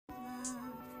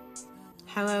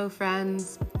Hello,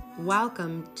 friends.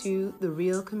 Welcome to The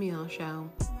Real Camille Show.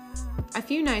 A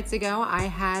few nights ago, I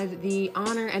had the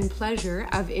honor and pleasure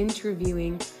of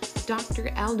interviewing Dr.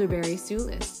 Elderberry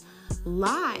Sulis,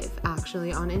 live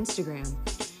actually on Instagram.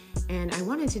 And I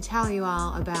wanted to tell you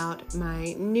all about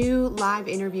my new live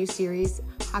interview series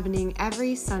happening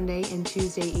every Sunday and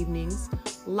Tuesday evenings,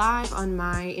 live on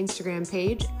my Instagram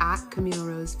page at Camille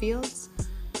Rose Fields.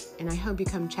 And I hope you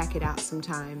come check it out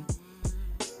sometime.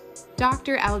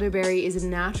 Dr. Elderberry is a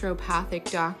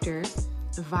naturopathic doctor,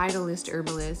 a vitalist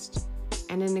herbalist,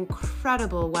 and an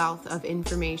incredible wealth of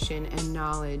information and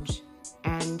knowledge.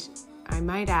 And I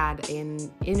might add,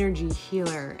 an energy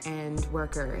healer and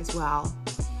worker as well.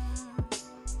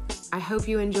 I hope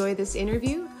you enjoy this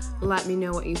interview. Let me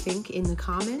know what you think in the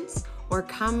comments, or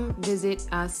come visit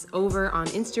us over on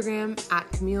Instagram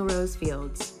at Camille Rose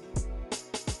Fields.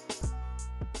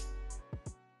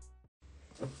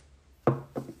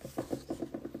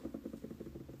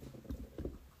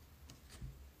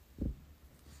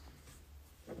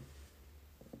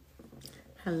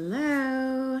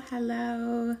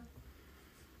 Hello.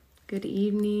 Good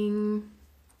evening.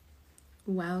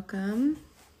 Welcome.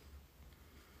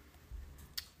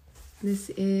 This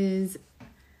is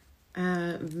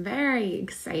a very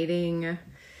exciting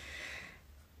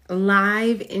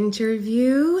live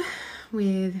interview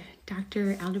with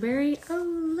Dr. Elderberry. Oh,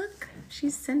 look, she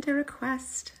sent a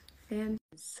request. Fans.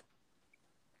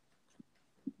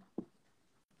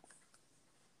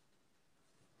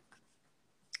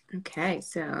 Okay,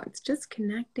 so it's just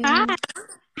connecting. Hi!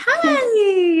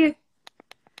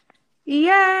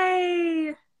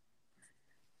 Yay!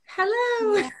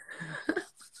 Hello!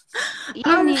 Yeah.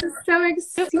 Oh, this is so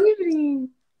exciting.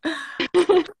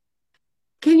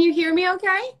 Can you hear me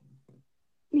okay?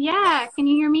 Yeah, can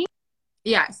you hear me?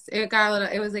 Yes, it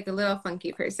was like a little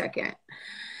funky for a second.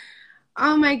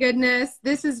 Oh my goodness,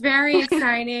 this is very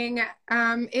exciting.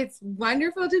 It's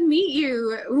wonderful to meet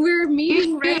you. We're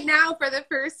meeting right now for the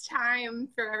first time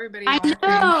for everybody watching.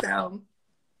 So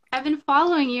I've been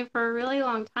following you for a really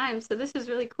long time, so this is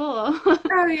really cool.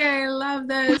 oh yeah, I love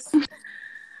this.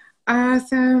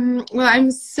 Awesome. Well,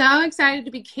 I'm so excited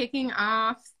to be kicking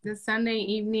off the Sunday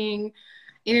evening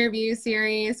interview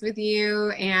series with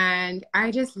you, and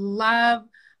I just love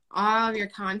all of your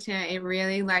content. It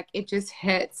really it just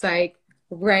hits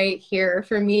right here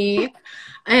for me.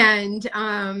 And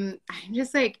I'm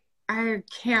just I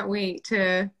can't wait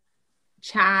to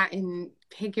chat and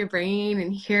pick your brain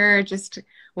and hear just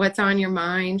what's on your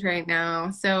mind right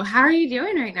now. So how are you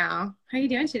doing right now? How are you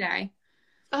doing today?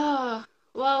 Oh,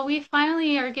 well, we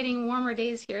finally are getting warmer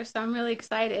days here, so I'm really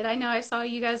excited. I know I saw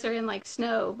you guys are in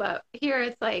snow, but here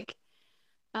it's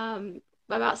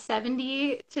about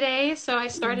 70 today, so I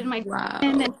started my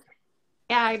and Wow.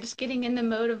 yeah, just getting in the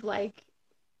mode of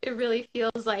it really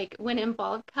feels like when in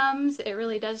fall comes, it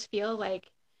really does feel like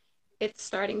it's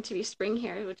starting to be spring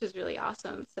here, which is really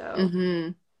awesome. So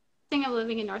Mm-hmm. thing of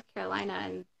living in North Carolina,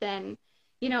 and then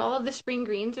all of the spring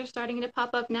greens are starting to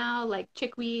pop up now, like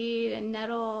chickweed and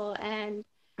nettle, and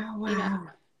Oh, you know wow.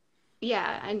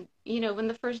 yeah, and when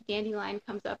the first dandelion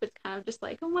comes up, it's kind of just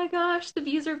like, oh my gosh, the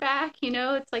bees are back.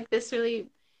 It's like this really,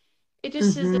 it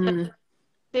just is Mm-hmm.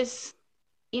 this,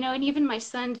 and even my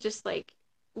son just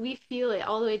we feel it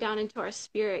all the way down into our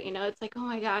spirit. It's like, oh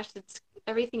my gosh, it's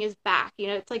everything is back.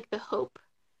 It's like the hope.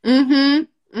 Mm-hmm.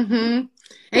 Mm-hmm.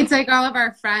 It's like all of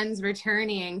our friends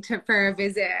returning for a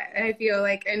visit. I feel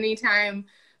like anytime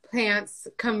plants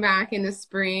come back in the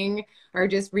spring or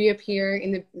just reappear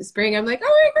in the spring, I'm like,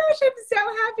 oh my gosh, I'm so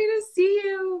happy to see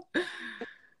you.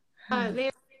 They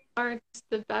are just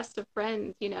the best of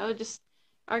friends, just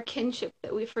our kinship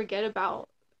that we forget about,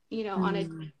 on a,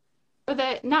 or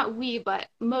that not we, but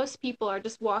most people are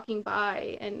just walking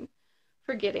by and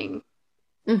forgetting.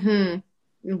 Mm-hmm.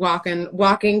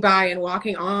 Walking by and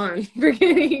walking on,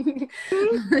 forgetting.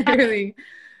 Literally.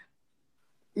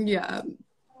 Yeah.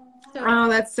 So, Oh,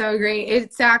 that's so great.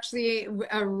 It's actually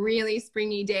a really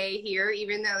springy day here,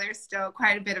 even though there's still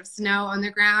quite a bit of snow on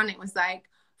the ground. It was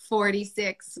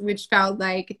 46, which felt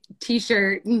like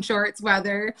t-shirt and shorts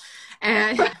weather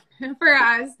and for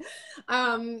us.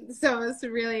 So it's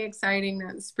really exciting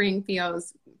that spring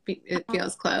feels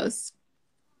close.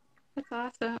 that's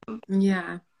awesome.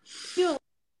 Yeah. You do a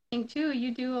thing too.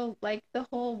 You do the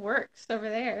whole works over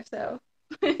there, so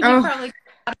you Oh, probably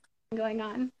got going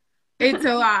on. it's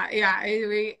a lot. Yeah.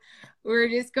 We're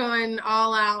just going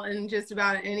all out in just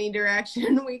about any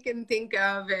direction we can think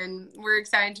of. And we're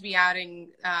excited to be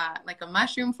adding a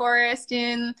mushroom forest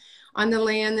on the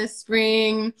land this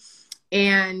spring.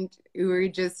 And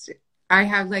I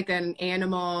have an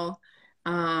animal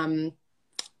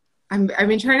I've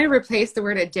been trying to replace the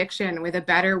word addiction with a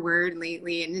better word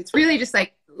lately. And it's really just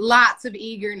like lots of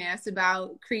eagerness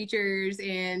about creatures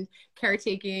and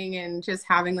caretaking and just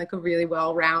having like a really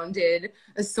well-rounded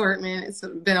assortment. It's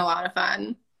been a lot of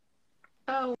fun.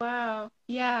 Oh, wow.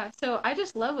 Yeah. So I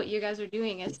just love what you guys are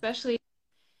doing, especially,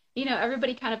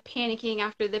 everybody kind of panicking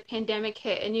after the pandemic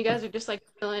hit, and you guys are just like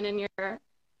chilling and you're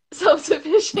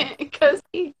self-sufficient because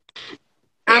the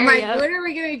I'm like, area. what are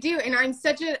we gonna do? And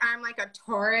I'm like a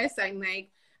Taurus. I'm like,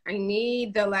 I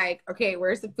need the like, okay,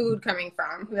 where's the food coming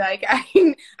from? Like,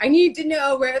 I need to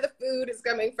know where the food is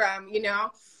coming from, you know?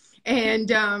 And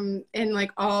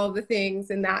like all the things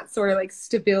and that sort of like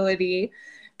stability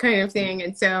kind of thing.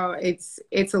 And so it's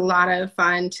a lot of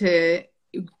fun to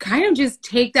kind of just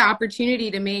take the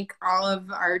opportunity to make all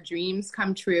of our dreams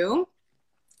come true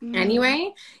Mm.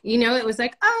 anyway. It was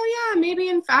like, oh yeah, maybe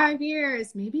in 5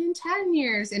 years, maybe in 10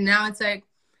 years. And now it's like,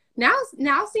 now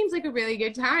seems like a really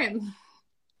good time.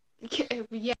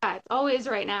 Yeah, it's always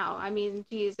right now. I mean,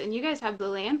 geez, and you guys have the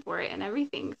land for it and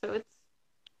everything, so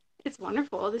it's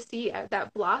wonderful to see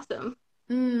that blossom.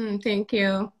 Thank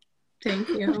you. Thank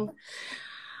you.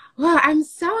 Well, I'm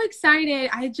so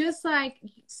excited. I just like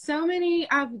so many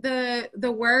of the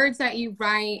words that you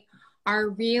write are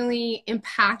really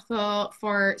impactful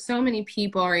for so many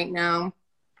people right now.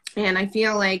 And I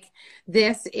feel like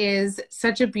this is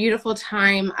such a beautiful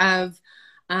time of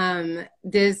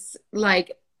this,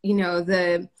 like,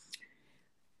 the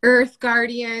earth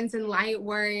guardians and light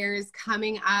warriors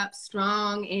coming up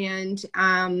strong. And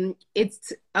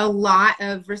it's a lot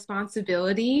of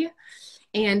responsibility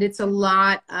and it's a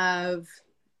lot of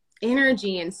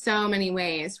energy in so many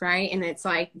ways, right? And it's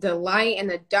like the light and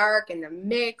the dark and the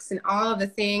mix and all of the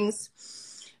things.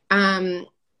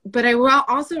 But I will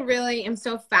also really am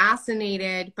so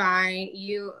fascinated by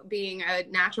you being a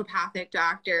naturopathic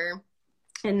doctor.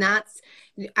 And that's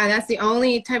the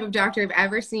only type of doctor I've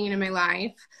ever seen in my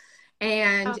life.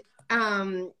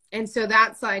 Oh, And so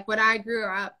that's like what I grew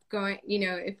up going,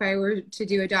 if I were to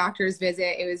do a doctor's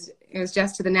visit, it was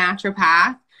just to the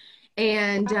naturopath.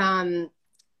 And wow.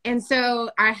 and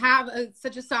so I have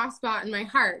such a soft spot in my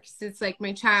heart. 'Cause it's like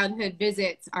my childhood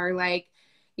visits are like,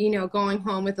 going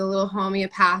home with the little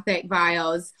homeopathic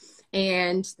vials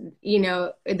and,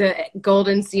 the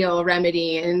golden seal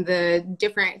remedy and the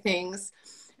different things.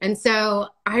 And so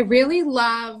I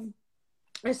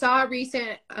saw a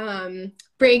recent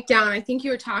breakdown. I think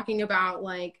you were talking about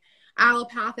like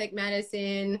allopathic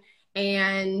medicine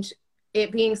and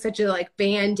it being such a like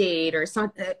band-aid or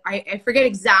something. I forget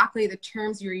exactly the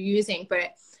terms you were using,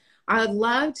 but I would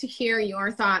love to hear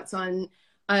your thoughts on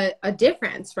a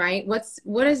difference, right?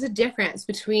 What is the difference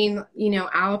between,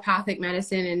 allopathic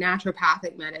medicine and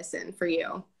naturopathic medicine for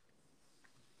you?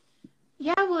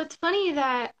 Yeah, well, it's funny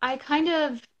that I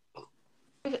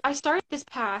started this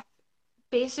path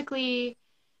basically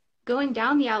going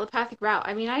down the allopathic route.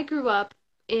 I mean, I grew up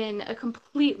in a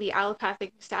completely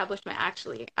allopathic establishment,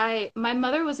 actually. My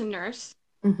mother was a nurse.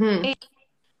 Mm-hmm. And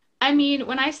I mean,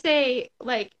 when I say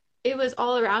like it was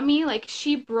all around me, like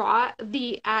she brought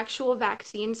the actual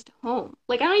vaccines to home.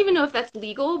 Like I don't even know if that's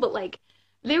legal, but like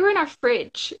they were in our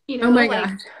fridge, Oh my like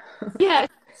gosh. yeah.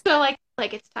 So like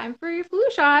it's time for your flu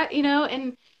shot,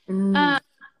 and Mm, um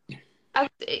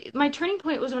my turning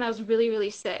point was when I was really, really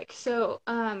sick. So,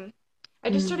 I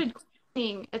just mm, started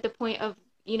questioning at the point of,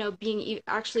 being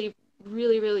actually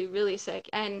really, really, really sick.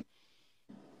 And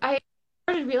I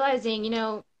started realizing,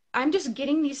 I'm just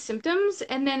getting these symptoms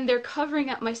and then they're covering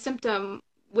up my symptom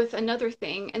with another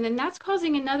thing. And then that's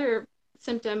causing another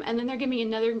symptom. And then they're giving me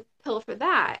another pill for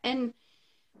that. And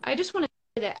I just want to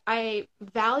say that I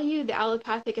value the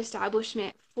allopathic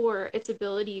establishment for its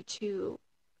ability to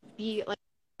be like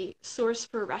a source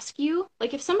for rescue.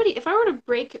 Like if I were to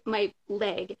break my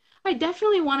leg, I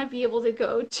definitely want to be able to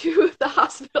go to the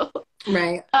hospital.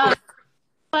 right. Um,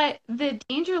 but the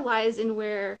danger lies in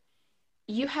where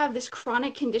you have this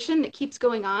chronic condition that keeps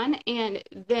going on, and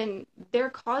then they're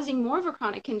causing more of a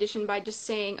chronic condition by just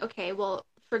saying, okay, well,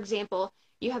 for example,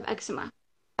 you have eczema,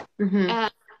 Mm-hmm.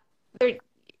 and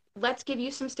let's give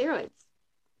you some steroids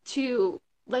to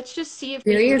let's just see if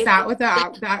we Really? can Is get that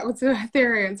the what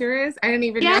their answer is? I didn't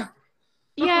even yeah.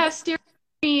 know. Yeah, steroid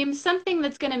cream, something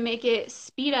that's going to make it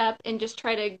speed up and just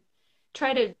try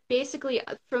to basically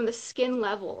from the skin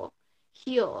level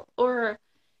heal. Or,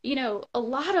 a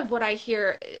lot of what I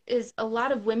hear is a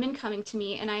lot of women coming to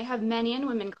me, and I have men and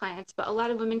women clients, but a lot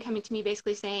of women coming to me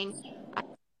basically saying, I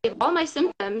have all my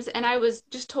symptoms, and I was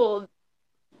just told,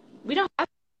 we don't have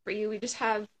for you. We just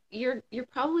have you're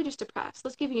probably just depressed.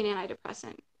 Let's give you an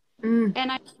antidepressant. Mm,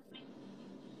 And I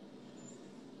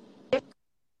the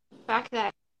fact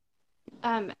that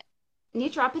um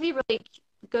naturopathy really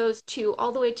goes to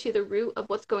all the way to the root of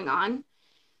what's going on.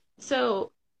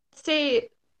 So, say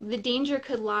the danger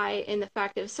could lie in the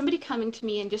fact of somebody coming to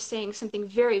me and just saying something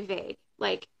very vague,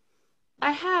 like,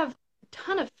 I have a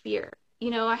ton of fear.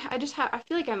 I just have, I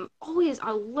feel like I'm always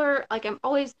alert, like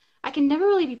I can never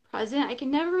really be present, I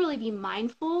can never really be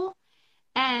mindful.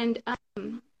 And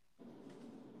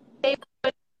they,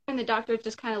 and the doctor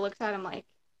just kind of looks at him like,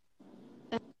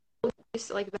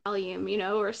 like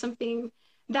Valium, or something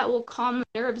that will calm the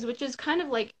nerves, which is kind of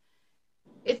like,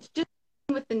 it's just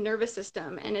with the nervous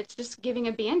system, and it's just giving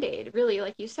a band-aid, really,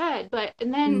 like you said. But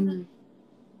and then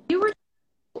you were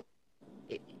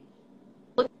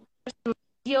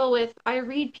deal with, I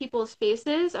read people's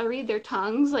faces, I read their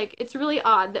tongues. Like, it's really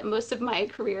odd that most of my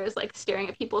career is like staring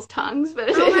at people's tongues, but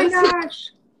oh my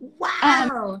gosh,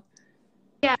 wow.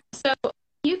 Yeah, so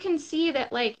you can see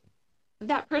that, like,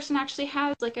 that person actually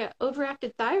has like a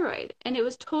overactive thyroid, and it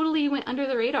was totally went under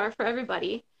the radar for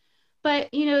everybody. But,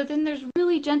 then there's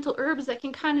really gentle herbs that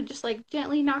can kind of just like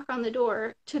gently knock on the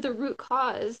door to the root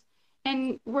cause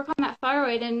and work on that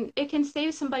thyroid. And it can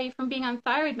save somebody from being on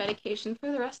thyroid medication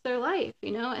for the rest of their life,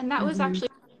 And that was actually,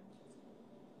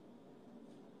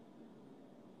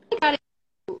 I got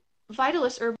into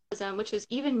vitalist herbalism, which is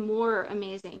even more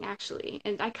amazing, actually.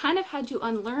 And I kind of had to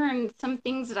unlearn some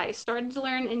things that I started to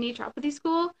learn in naturopathy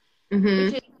school, which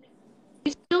is,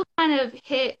 you still kind of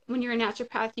hit, when you're a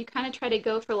naturopath, you kind of try to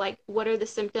go for like, what are the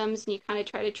symptoms, and you kind of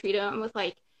try to treat them with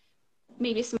like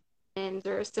maybe some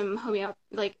or some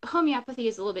homeopathy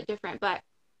is a little bit different. But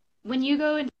when you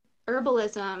go into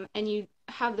herbalism and you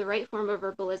have the right form of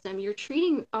herbalism, you're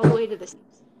treating all the way to this.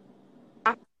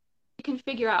 You can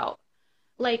figure out,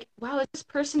 like, wow, is this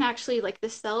person actually, like, the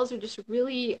cells are just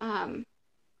really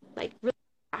really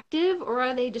active, or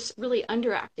are they just really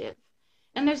underactive?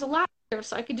 And there's a lot there,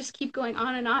 so I could just keep going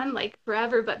on and on like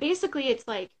forever. But basically, it's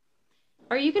like,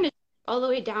 are you going to all the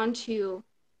way down to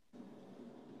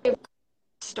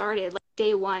started, like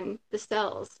day one, the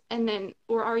cells, and then,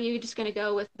 or are you just going to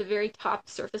go with the very top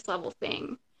surface level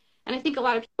thing? And I think a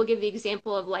lot of people give the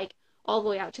example of like all the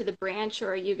way out to the branch,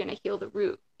 or are you going to heal the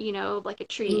root, like a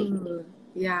tree?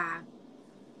 Yeah.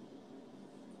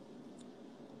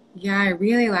 Yeah, I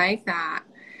really like that.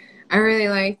 I really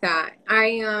like that.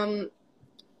 I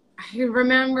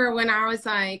remember when I was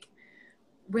like,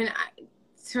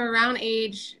 so around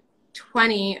age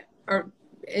 20, or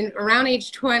around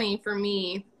age 20 for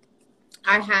me,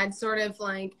 I had sort of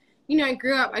like, I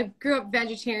grew up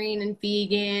vegetarian and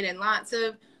vegan, and lots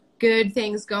of good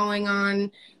things going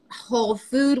on whole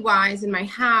food wise in my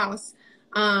house,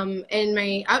 and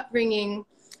my upbringing,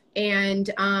 and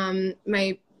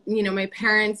my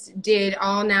parents did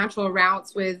all natural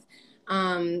routes with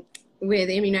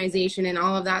immunization and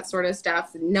all of that sort of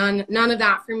stuff. None of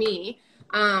that for me.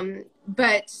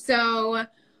 But so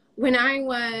when I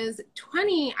was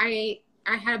 20, I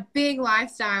had a big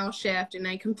lifestyle shift, and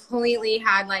I completely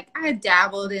had I had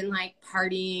dabbled in like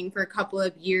partying for a couple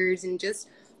of years and just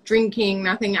drinking,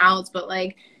 nothing else, but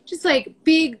just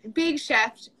big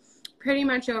shift pretty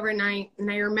much overnight.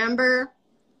 And I remember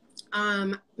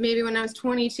maybe when I was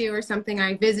 22 or something,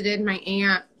 I visited my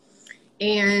aunt,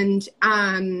 and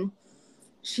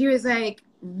she was like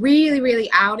really, really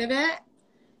out of it.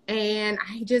 And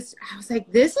I was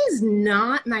like, this is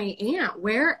not my aunt.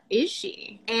 Where is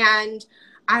she? And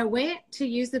I went to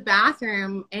use the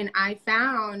bathroom, and I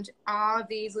found all of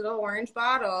these little orange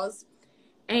bottles,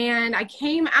 and I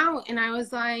came out and I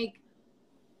was like,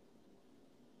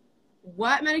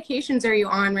 what medications are you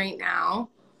on right now?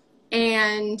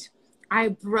 And I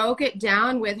broke it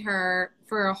down with her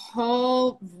for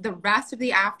the rest of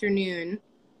the afternoon.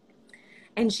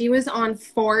 And she was on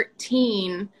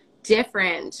 14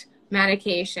 different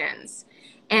medications.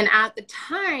 And at the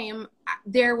time,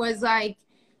 there was that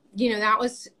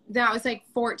was like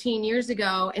 14 years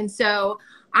ago. And so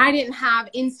I didn't have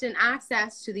instant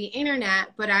access to the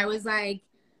internet, but I was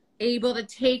able to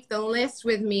take the list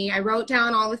with me. I wrote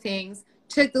down all the things,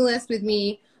 took the list with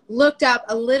me, looked up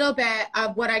a little bit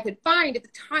of what I could find at the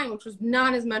time, which was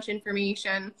not as much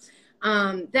information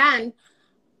then.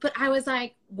 But I was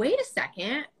like, wait a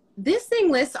second, this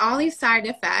thing lists all these side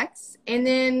effects, and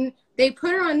then they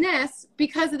put her on this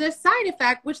because of this side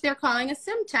effect, which they're calling a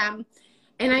symptom.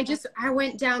 And I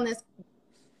went down this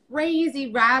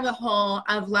crazy rabbit hole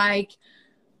of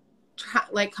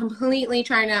completely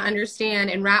trying to understand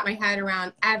and wrap my head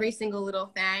around every single little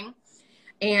thing.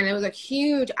 And it was a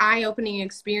huge eye-opening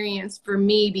experience for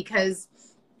me, because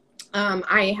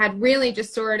I had really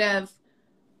just sort of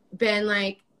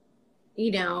been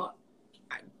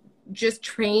just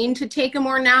trained to take a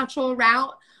more natural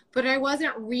route, but I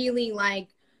wasn't really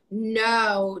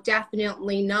no,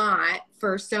 definitely not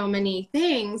for so many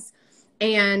things.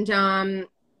 And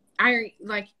I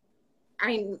like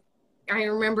I I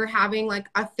remember having like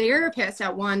a therapist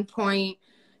at one point,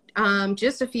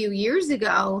 just a few years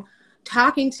ago,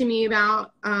 talking to me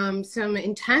about some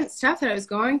intense stuff that I was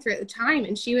going through at the time.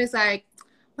 And she was like,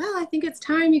 well, I think it's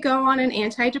time you go on an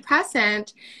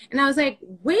antidepressant. And I was like,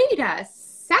 wait a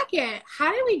second,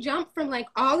 how did we jump from like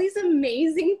all these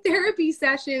amazing therapy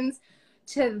sessions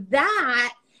to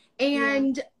that?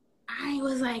 And I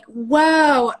was like,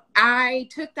 whoa. I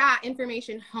took that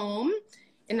information home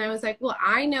and I was like, well,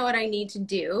 I know what I need to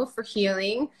do for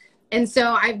healing. And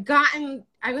so I've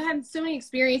had so many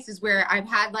experiences where I've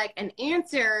had like an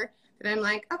answer that I'm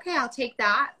like, okay, I'll take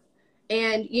that.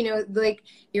 And, you know, like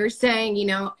you were saying, you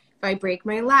know, if I break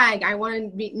my leg, I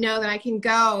want to know that I can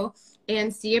go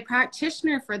and see a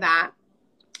practitioner for that.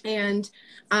 And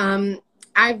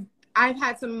I've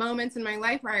had some moments in my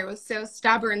life where I was so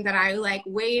stubborn that I like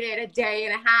waited a day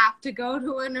and a half to go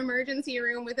to an emergency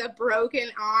room with a broken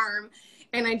arm.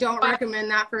 And I don't recommend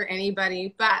that for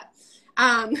anybody, but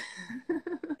and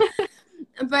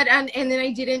then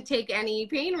I didn't take any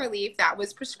pain relief that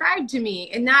was prescribed to me.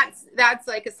 And that's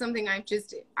like something I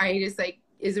just like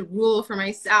is a rule for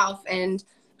myself. And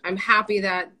I'm happy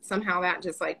that somehow that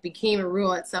just like became a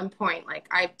rule at some point. Like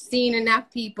I've seen enough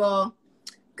people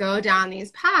go down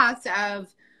these paths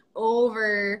of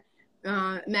over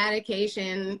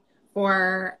medication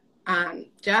for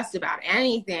just about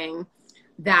anything,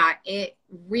 that it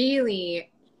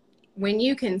really, when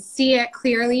you can see it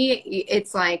clearly,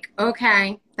 it's like,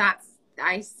 okay,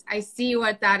 I see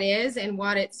what that is and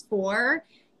what it's for.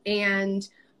 And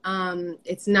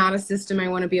it's not a system I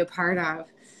want to be a part of.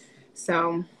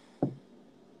 So.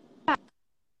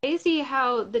 Crazy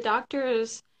how the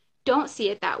doctors don't see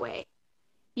it that way,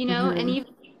 you know, and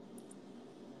even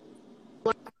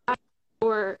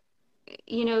or,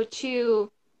 you know,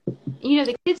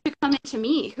 the kids who come into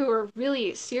me who are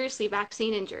really seriously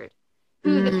vaccine injured,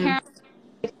 who the parents,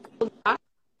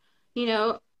 you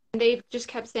know, they just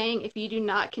kept saying, if you do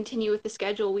not continue with the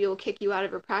schedule, we will kick you out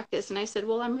of our practice. And I said,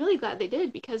 well, I'm really glad they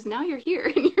did, because now you're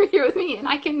here and you're here with me and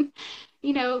I can,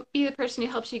 you know, be the person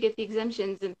who helps you get the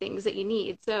exemptions and things that you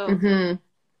need. So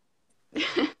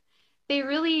they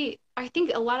really, I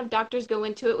think a lot of doctors go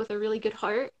into it with a really good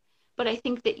heart, but I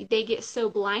think that they get so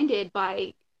blinded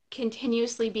by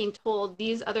continuously being told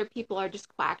these other people are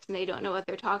just quacks and they don't know what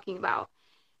they're talking about.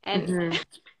 And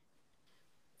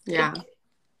yeah.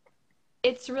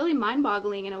 It's really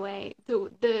mind-boggling in a way.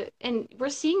 And we're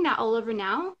seeing that all over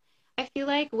now. I feel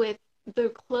like with the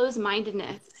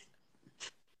closed-mindedness,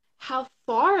 how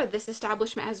far this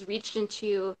establishment has reached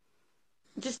into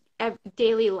just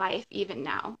daily life even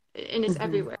now, and it's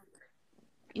everywhere.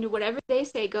 You know, whatever they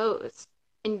say goes,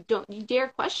 and don't you dare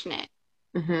question it.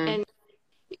 And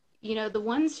you know,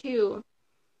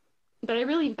 but I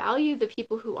really value the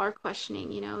people who are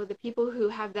questioning, you know, the people who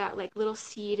have that like little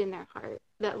seed in their heart,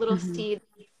 that little seed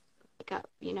pick up,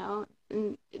 you know,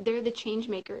 and they're the change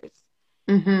makers.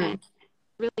 And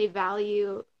really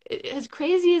value, as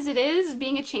crazy as it is,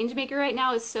 being a change maker right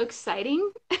now is so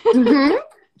exciting.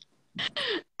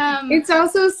 It's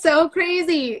also so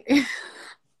crazy.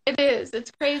 It is.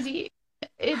 It's crazy.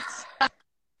 It's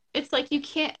like you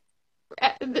can't.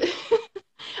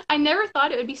 I never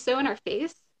thought it would be so in our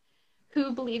face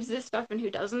who believes this stuff and who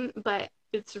doesn't, but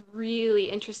it's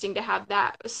really interesting to have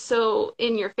that so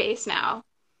in your face now.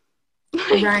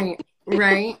 Right.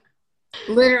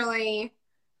 Literally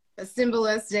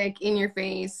symbolistic in your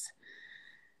face.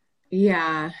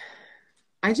 Yeah.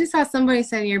 I just saw somebody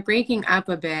said you're breaking up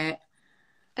a bit.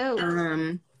 Oh.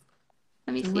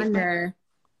 Let me see. I wonder.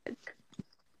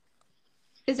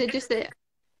 Is it just that?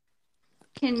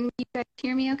 Can you guys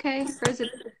hear me okay? Or is it?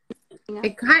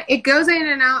 It goes in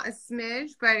and out a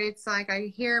smidge, but it's like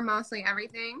I hear mostly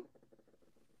everything.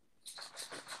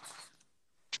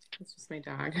 It's just my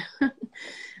dog.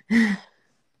 It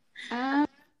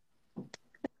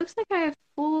looks like I have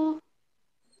full.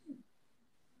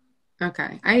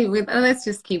 Okay, let's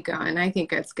just keep going. I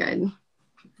think that's good.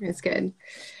 It's good.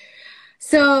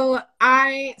 So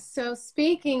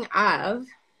speaking of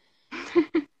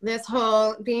this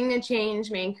whole being a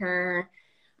change maker,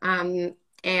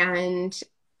 and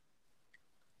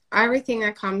everything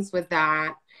that comes with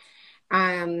that,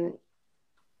 I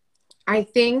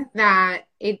think that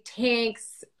it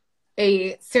takes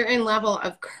a certain level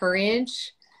of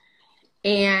courage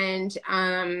and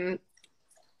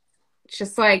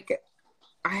just like,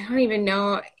 I don't even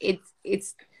know,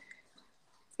 it's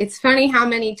It's funny how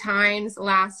many times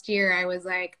last year I was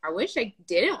like, I wish I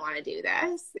didn't want to do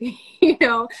this.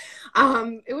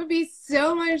 It would be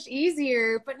so much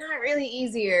easier, but not really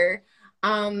easier.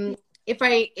 If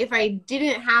I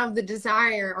didn't have the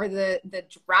desire or the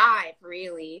drive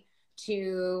really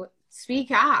to speak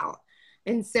out.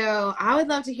 And so I would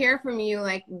love to hear from you,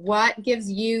 like what gives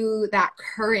you that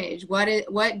courage?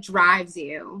 What drives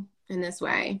you in this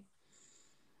way?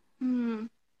 Hmm.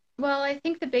 Well, I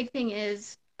think the big thing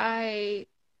is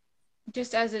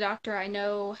just as a doctor, I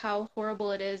know how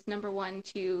horrible it is, number one,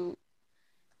 to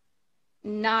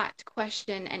not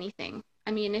question anything.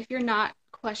 I mean, if you're not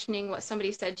questioning what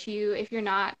somebody said to you, if you're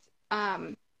not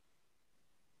um,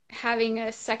 having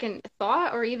a second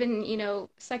thought or even,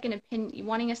 second opinion,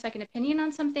 wanting a second opinion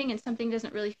on something and something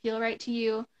doesn't really feel right to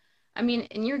you, I mean,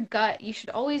 in your gut, you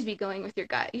should always be going with your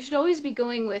gut. You should always be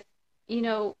going with, you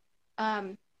know,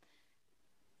 um,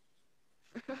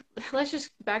 let's just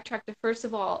backtrack to first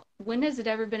of all, when has it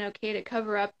ever been okay to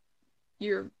cover up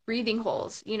your breathing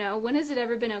holes? When has it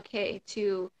ever been okay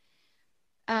to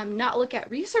not look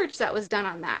at research that was done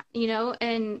on that,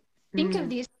 and think of Mm,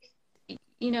 these,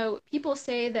 people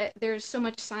say that there's so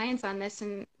much science on this,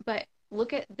 but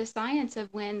look at the science of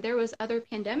when there was other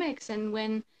pandemics and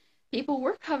when people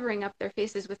were covering up their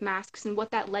faces with masks and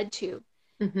what that led to,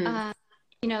 mm-hmm, uh,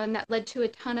 and that led to a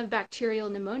ton of bacterial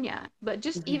pneumonia. But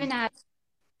just mm-hmm, even at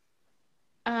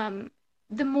um,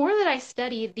 the more that I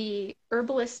studied the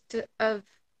herbalist of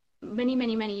many,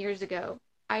 many, many years ago,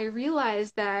 I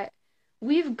realized that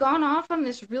we've gone off on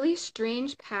this really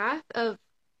strange path of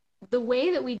the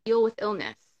way that we deal with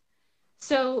illness.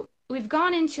 So we've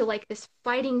gone into like this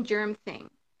fighting germ thing.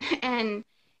 And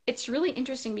it's really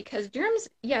interesting because germs,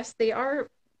 yes, they are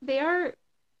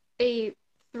a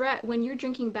threat when you're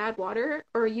drinking bad water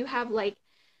or you have like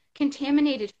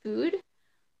contaminated food.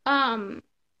 Um,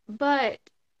 but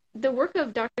the work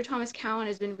of Dr. Thomas Cowan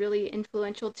has been really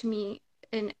influential to me,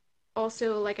 and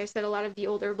also, like I said, a lot of the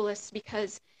old herbalists,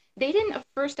 because they didn't at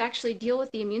first actually deal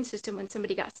with the immune system when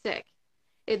somebody got sick.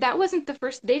 That wasn't the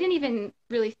first, they didn't even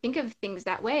really think of things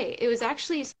that way. It was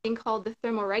actually something called the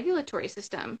thermoregulatory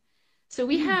system. So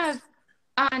we have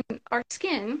on our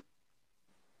skin,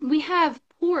 we have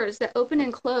pores that open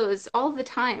and close all the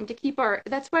time to keep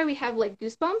that's why we have like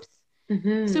goosebumps. So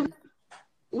mm-hmm,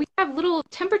 we have little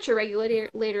temperature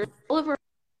regulators all over.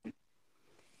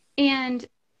 And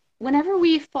whenever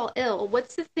we fall ill,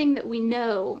 what's the thing that we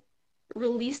know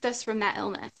released us from that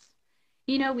illness?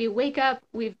 We wake up,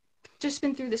 we've just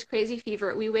been through this crazy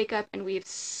fever. We wake up and we've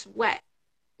sweat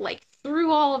like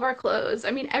through all of our clothes.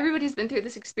 I mean, everybody's been through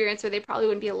this experience or they probably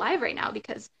wouldn't be alive right now,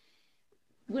 because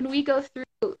when we go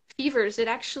through fevers, it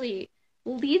actually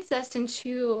leads us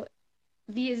into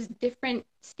these different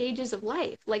stages of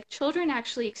life. Like children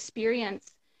actually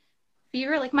experience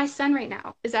fever. Like my son right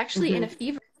now is actually in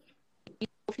mm-hmm.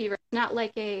 a fever, not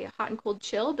like a hot and cold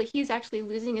chill, but he's actually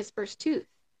losing his first tooth.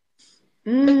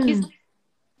 So he's Mm,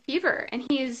 fever, and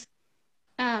he's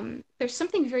there's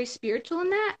something very spiritual in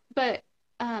that. But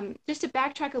just to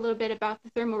backtrack a little bit about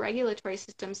the thermoregulatory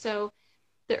system, so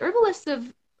the herbalists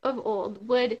of old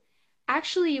would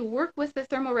actually work with the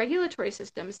thermoregulatory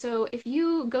system. So if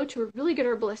you go to a really good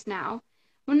herbalist now,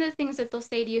 one of the things that they'll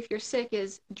say to you if you're sick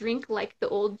is drink like the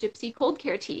old gypsy cold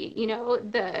care tea,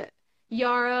 the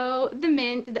yarrow, the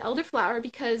mint, the elderflower,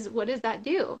 because what does that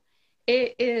do?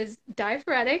 It is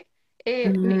diaphoretic.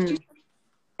 It makes you,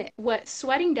 mm-hmm, what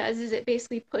sweating does is it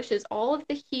basically pushes all of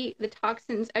the heat, the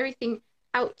toxins, everything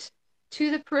out to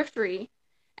the periphery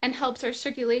and helps our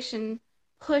circulation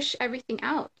push everything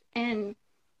out. And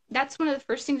that's one of the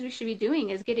first things we should be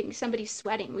doing is getting somebody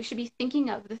sweating. We should be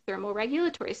thinking of the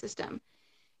thermoregulatory system,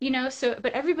 so,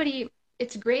 but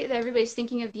it's great that everybody's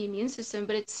thinking of the immune system,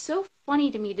 but it's so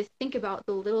funny to me to think about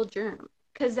the little germ,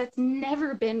 because that's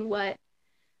never been what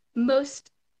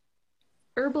most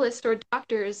herbalists or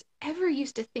doctors ever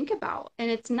used to think about. And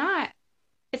it's not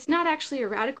actually a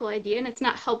radical idea, and it's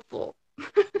not helpful.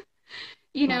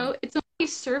 wow. It's only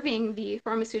serving the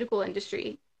pharmaceutical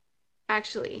industry,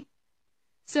 actually.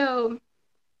 So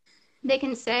they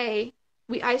can say,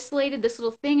 we isolated this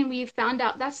little thing and we found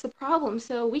out that's the problem.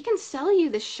 So we can sell you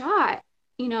the shot,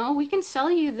 we can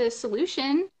sell you the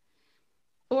solution.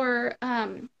 Or,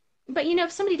 but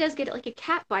if somebody does get like a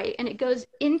cat bite and it goes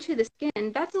into the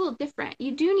skin, that's a little different.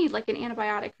 You do need like an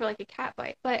antibiotic for like a cat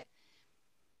bite. But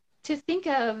to think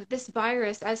of this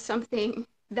virus as something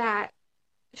that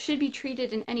should be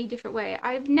treated in any different way.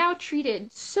 I've now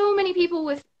treated so many people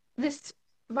with this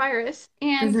virus,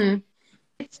 and Mm-hmm,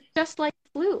 it's just like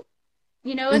flu,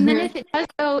 and then mm-hmm, if it does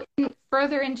go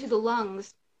further into the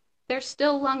lungs, there's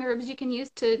still lung herbs you can use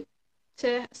to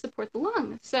to support the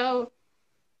lung. So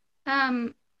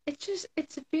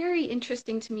it's very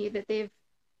interesting to me that they've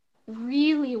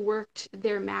really worked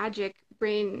their magic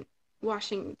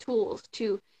brainwashing tools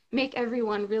to make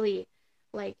everyone really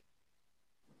like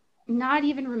not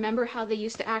even remember how they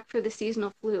used to act for the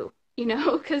seasonal flu,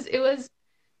 because it was,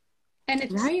 and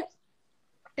Right.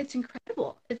 it's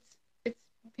incredible. It's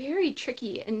very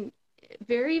tricky and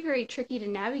very, very tricky to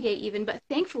navigate even, but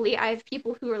thankfully I have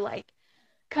people who are like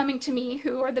coming to me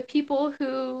who are the people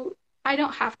who I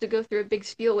don't have to go through a big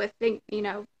spiel with. They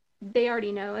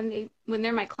already know, and when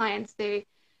they're my clients, they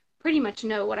pretty much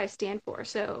know what I stand for.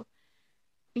 So,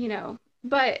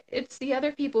 but it's the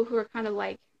other people who are kind of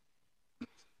like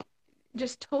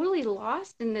just totally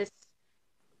lost in this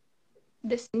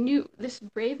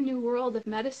brave new world of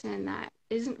medicine that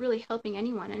isn't really helping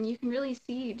anyone. And you can really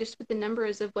see just with the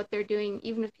numbers of what they're doing,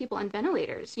 even with people on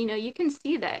ventilators, you can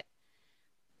see that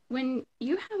when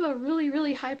you have a really,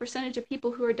 really high percentage of people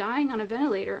who are dying on a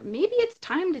ventilator, maybe it's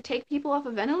time to take people off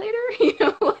a ventilator,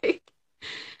 like,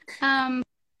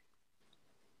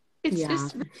 it's Yeah.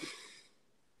 just,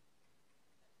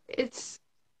 it's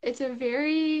a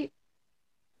very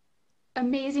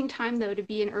amazing time though to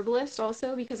be an herbalist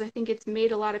also, because I think it's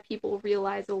made a lot of people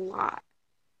realize a lot.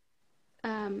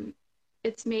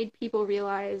 It's made people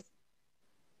realize,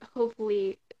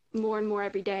 hopefully more and more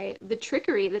every day, the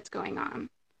trickery that's going on.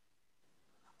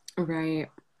 Right.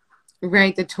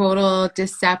 Right. The total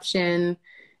deception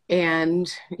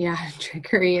and yeah,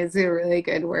 trickery is a really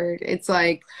good word. It's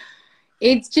like,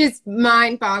 it's just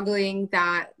mind-boggling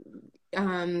that,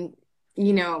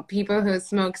 people who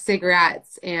smoke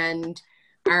cigarettes and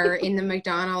are in the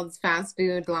McDonald's fast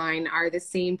food line are the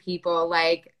same people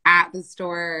like at the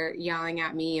store yelling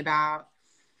at me about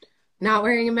not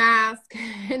wearing a mask.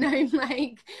 And I'm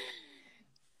like,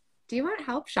 do you want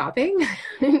help shopping?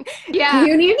 Do Yeah.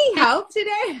 you need any help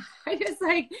today? I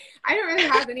don't really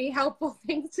have any helpful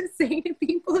things to say to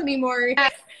people anymore.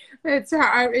 It's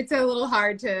hard. It's a little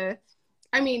hard to,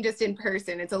 just in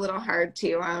person, it's a little hard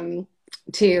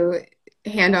to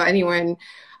handle anyone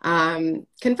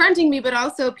confronting me, but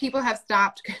also people have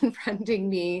stopped confronting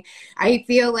me. I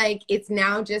feel like it's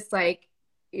now just like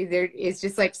it's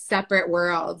just like separate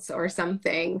worlds or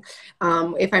something,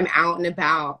 if I'm out and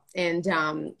about. And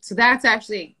so that's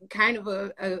actually kind of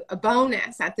a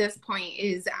bonus at this point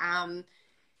is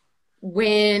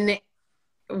when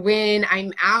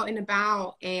I'm out and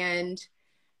about and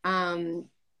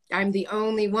I'm the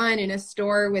only one in a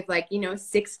store with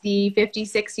 60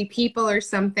 people or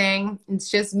something. It's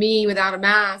just me without a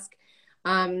mask.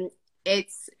 I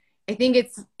think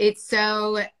it's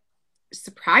so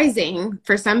surprising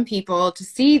for some people to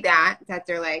see that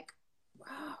they're like,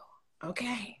 wow,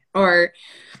 okay. Or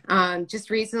just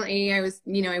recently I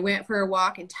went for a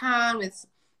walk in town with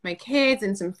my kids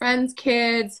and some friends'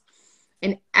 kids,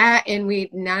 and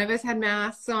none of us had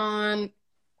masks on,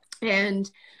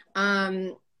 and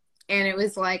it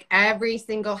was like every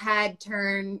single head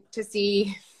turned to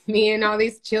see me and all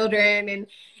these children, and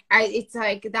it's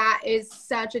like that is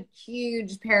such a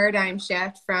huge paradigm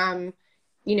shift from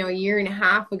a year and a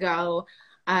half ago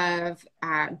of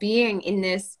being in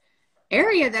this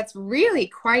area that's really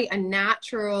quite a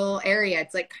natural area.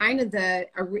 It's like kind of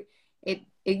it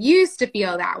used to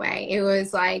feel that way. It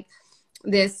was like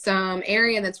this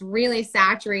area that's really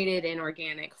saturated in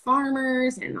organic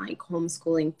farmers and like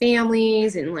homeschooling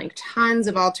families and like tons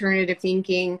of alternative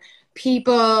thinking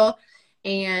people.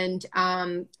 And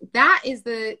that's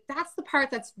the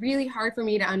part that's really hard for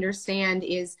me to understand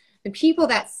is the people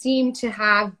that seem to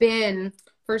have been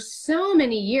for so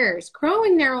many years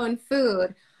growing their own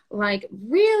food, like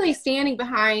really standing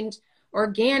behind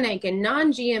organic and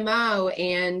non-GMO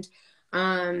and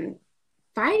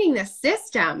fighting the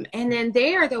system. And then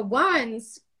they are the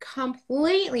ones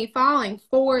completely falling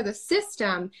for the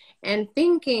system and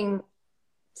thinking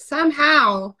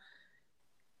somehow,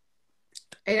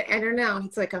 I don't know,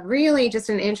 it's like a really just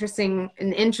an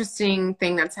interesting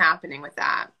thing that's happening with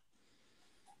that.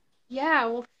 Yeah,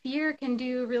 well, fear can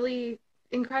do really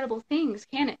incredible things,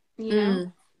 can it? Mm-hmm.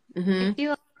 I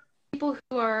feel like people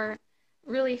who are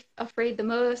really afraid the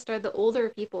most are the older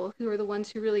people who are the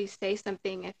ones who really say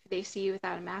something if they see you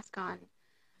without a mask on.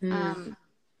 And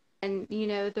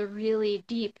the really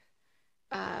deep,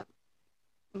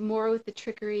 more with the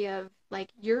trickery of like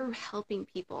you're helping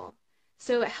people.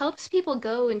 So it helps people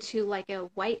go into like a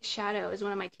white shadow, as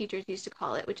one of my teachers used to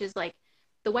call it, which is like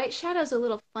the white shadow is a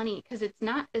little funny because it's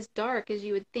not as dark as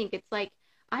you would think. It's like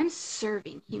I'm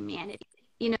serving humanity.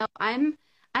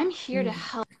 I'm here to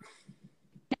help.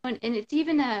 And it's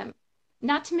even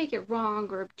not to make it wrong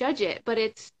or judge it, but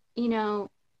it's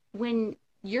when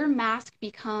your mask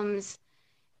becomes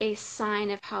a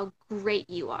sign of how great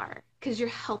you are because you're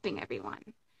helping everyone.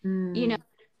 You know, Mm.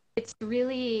 it's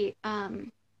really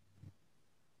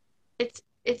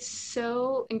it's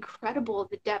so incredible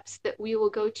the depths that we will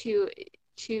go to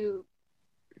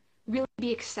really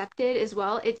be accepted as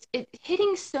well. It's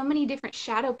hitting so many different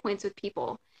shadow points with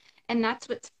people. And that's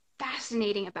what's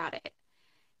fascinating about it,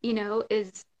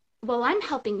 is, well, I'm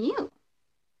helping you,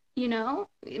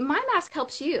 my mask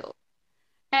helps you.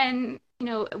 And,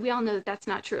 we all know that that's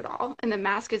not true at all. And the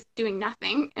mask is doing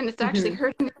nothing and it's actually Mm-hmm.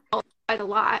 hurting them quite a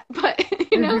lot. But,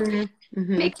 Mm-hmm.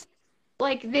 Mm-hmm. makes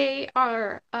like they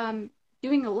are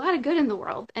doing a lot of good in the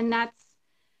world. And that's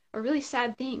a really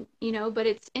sad thing, but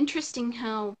it's interesting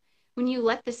how when you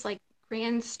let this like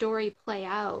grand story play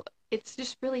out, it's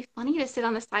just really funny to sit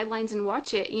on the sidelines and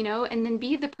watch it, and then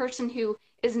be the person who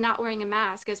is not wearing a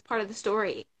mask as part of the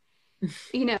story.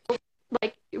 You know,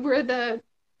 like we're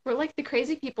like the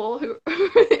crazy people who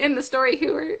in the story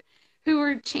who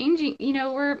are changing,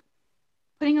 we're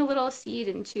putting a little seed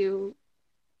into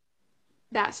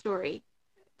that story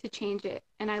to change it.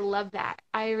 And I love that.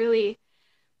 I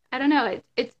don't know.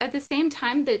 It's at the same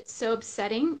time that it's so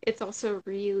upsetting, it's also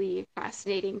really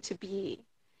fascinating to be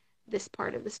this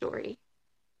part of the story.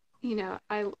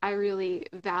 I really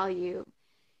value,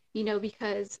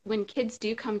 because when kids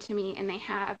do come to me and they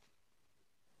have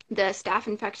the staph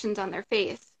infections on their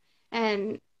face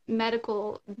and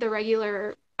the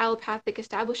regular allopathic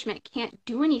establishment can't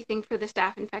do anything for the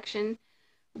staph infection,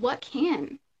 what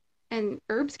can? And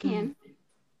herbs can,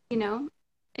 you know,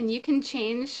 and you can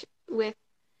change with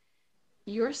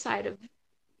your side of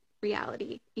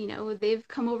reality. They've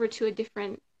come over to a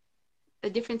different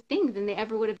thing than they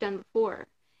ever would have done before.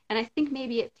 And I think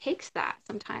maybe it takes that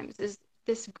sometimes, is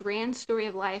this grand story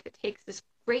of life. It takes this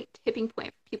great tipping point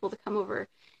for people to come over.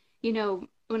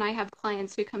 When I have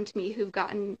clients who come to me who've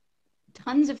gotten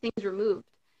tons of things removed,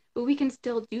 but we can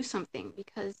still do something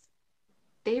because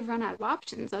they've run out of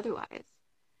options otherwise.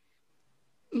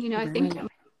 I think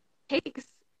Right.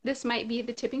 this might be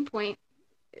the tipping point.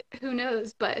 Who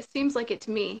knows? But it seems like it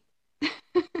to me.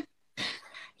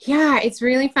 Yeah, it's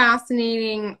really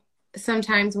fascinating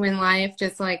sometimes when life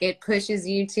just like it pushes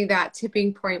you to that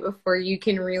tipping point before you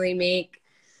can really make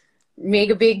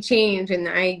a big change. And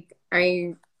I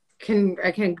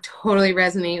can totally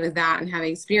resonate with that and have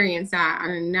experienced that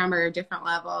on a number of different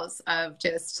levels of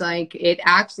just like it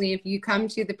actually, if you come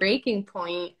to the breaking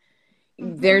point,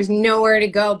 Mm-hmm. there's nowhere to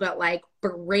go but like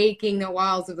breaking the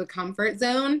walls of the comfort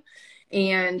zone.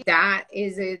 And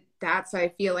that's I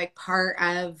feel like part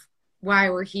of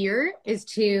why we're here is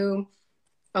to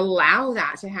allow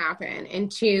that to happen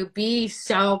and to be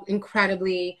so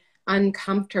incredibly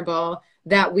uncomfortable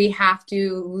that we have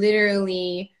to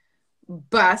literally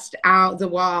bust out the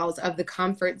walls of the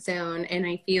comfort zone. And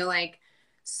I feel like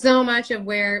so much of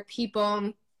where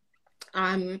people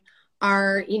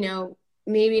are,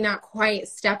 maybe not quite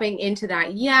stepping into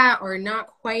that yet, or not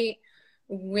quite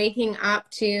waking up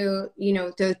to,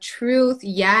 the truth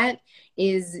yet,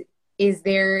 they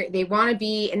want to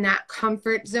be in that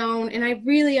comfort zone. And I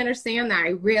really understand that. I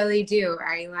really do.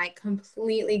 I like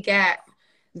completely get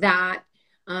that,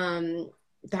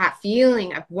 that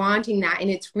feeling of wanting that. And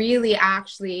it's really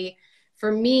actually,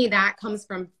 for me, that comes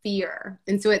from fear.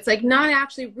 And so it's like not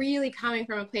actually really coming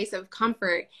from a place of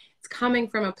comfort. It's coming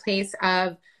from a place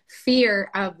of fear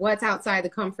of what's outside the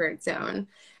comfort zone.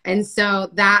 And so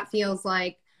that feels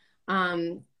like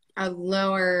a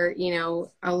lower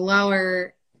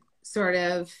sort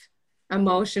of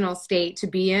emotional state to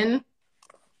be in.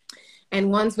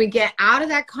 And once we get out of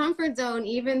that comfort zone,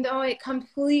 even though it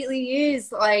completely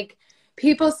is like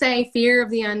people say fear of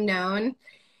the unknown,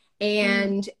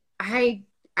 and I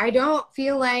don't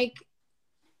feel like,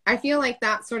 I feel like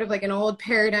that's sort of like an old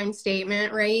paradigm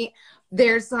statement, right?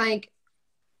 There's like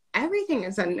everything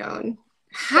is unknown.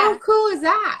 How Yeah. cool is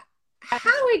that?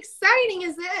 How exciting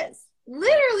is this?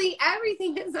 Literally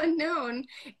everything is unknown,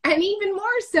 and even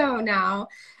more so now.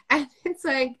 And it's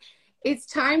like, it's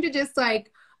time to just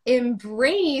like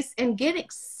embrace and get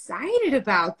excited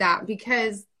about that,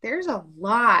 because there's a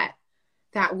lot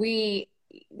that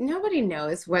nobody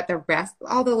knows what the rest,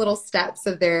 all the little steps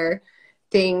of their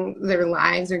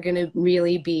lives are going to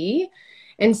really be.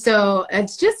 And so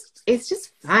it's just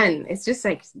fun. It's just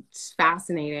like, it's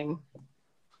fascinating.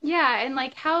 Yeah, and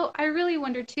like how I really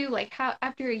wonder too, like how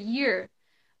after a year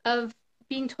of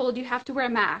being told you have to wear a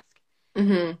mask,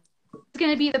 Mm-hmm. it's going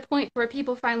to be the point where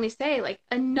people finally say, like,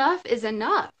 enough is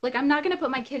enough. Like, I'm not going to put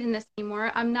my kid in this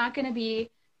anymore. I'm not going to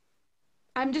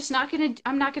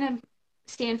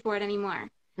stand for it anymore.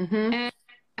 Mm-hmm.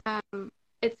 And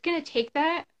it's going to take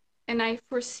that. And I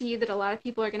foresee that a lot of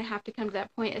people are going to have to come to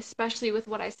that point, especially with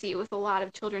what I see with a lot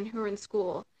of children who are in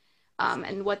school,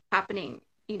 and what's happening,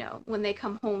 when they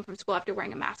come home from school after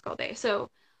wearing a mask all day. So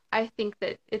I think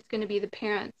that it's going to be the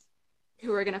parents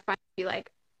who are going to finally be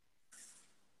like,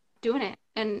 doing it.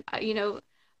 And,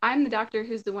 I'm the doctor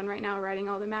who's the one right now writing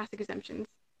all the mask exemptions.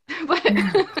 But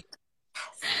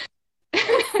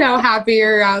so happy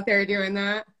you're out there doing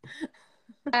that.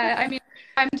 I mean,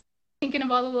 I'm thinking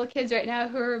of all the little kids right now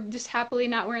who are just happily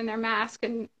not wearing their mask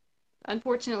and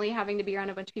unfortunately having to be around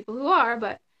a bunch of people who are,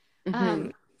 but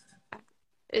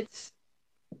it's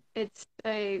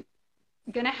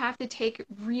gonna have to take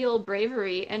real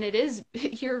bravery, and it is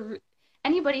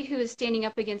anybody who is standing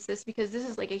up against this, because this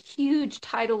is like a huge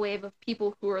tidal wave of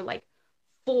people who are like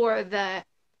for the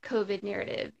COVID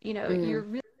narrative, you're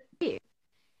really brave,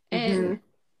 and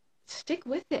stick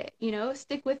with it,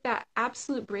 stick with that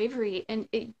absolute bravery, and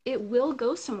it will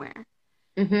go somewhere.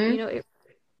 It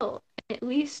will. At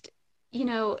least,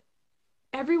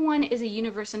 everyone is a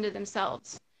universe unto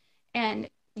themselves, and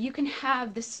you can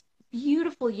have this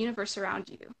beautiful universe around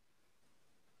you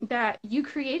that you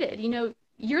created.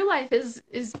 Your life is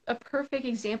a perfect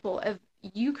example of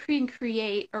you can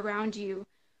create around you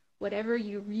whatever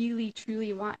you really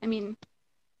truly want. I mean,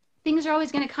 things are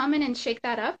always going to come in and shake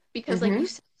that up, because like you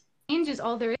said, change is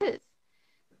all there is,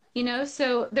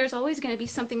 so there's always going to be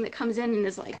something that comes in and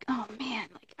is like, oh man,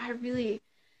 like I really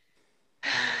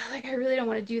don't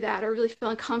want to do that, or really feel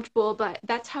uncomfortable. But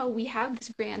that's how we have this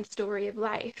grand story of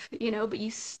life, but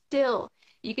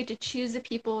you get to choose the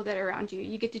people that are around you.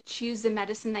 You get to choose the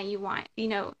medicine that you want,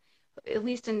 at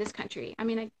least in this country. I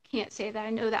mean, I can't say that I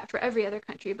know that for every other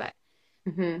country, but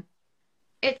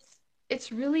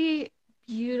it's really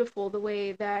beautiful the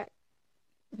way that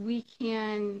we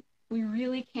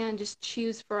really can just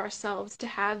choose for ourselves to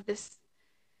have this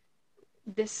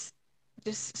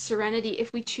just serenity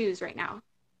if we choose right now.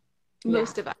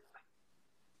 Most of us.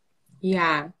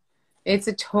 Yeah, it's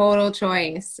a total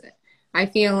choice. I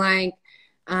feel like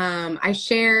I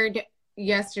shared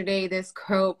yesterday this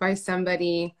quote by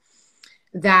somebody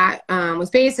that was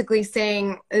basically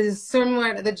saying, is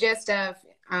somewhat the gist of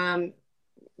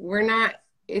we're not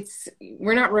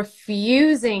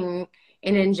refusing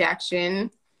an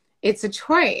injection. It's a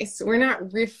choice. We're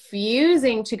not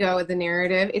refusing to go with the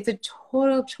narrative. It's a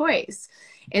total choice.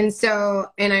 And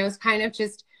I was kind of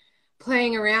just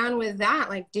playing around with that.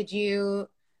 Like, did you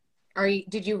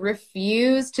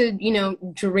refuse to,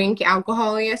 drink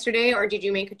alcohol yesterday, or did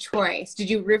you make a choice? Did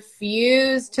you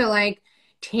refuse to like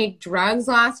take drugs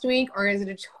last week, or is it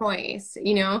a choice?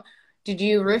 Did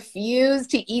you refuse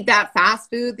to eat that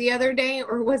fast food the other day,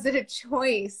 or was it a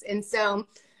choice? And so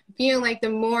I feel like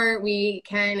the more we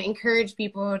can encourage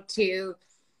people to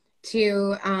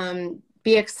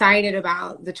be excited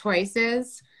about the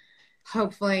choices,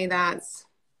 hopefully that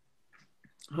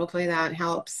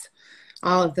helps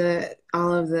all of the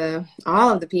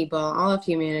people, all of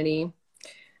humanity.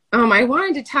 I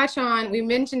wanted to touch on, you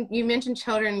mentioned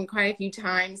children quite a few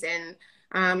times, and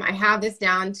I have this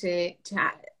down to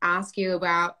ask you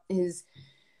about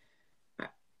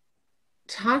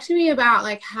talk to me about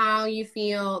like how you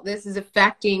feel this is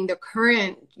affecting the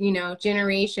current,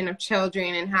 generation of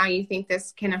children, and how you think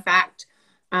this can affect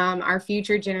our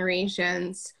future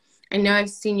generations. I know I've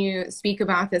seen you speak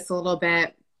about this a little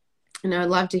bit, and I'd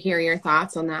love to hear your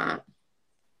thoughts on that.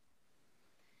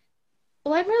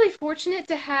 Well, I'm really fortunate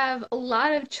to have a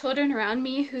lot of children around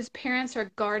me whose parents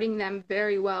are guarding them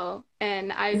very well.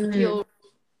 And I feel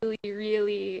really,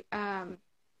 really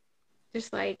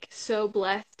just like so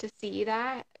blessed to see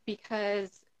that,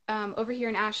 because over here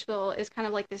in Asheville is kind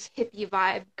of like this hippie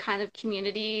vibe kind of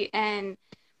community. And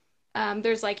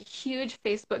there's like a huge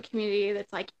Facebook community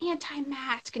that's like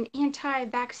anti-mask and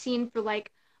anti-vaccine for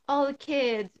like all the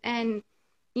kids. And,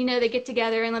 they get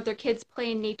together and let their kids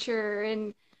play in nature.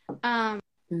 And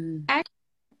actually,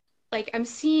 like I'm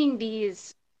seeing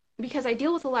these, because I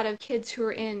deal with a lot of kids who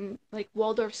are in like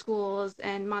Waldorf schools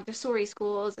and Montessori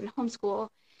schools and homeschool.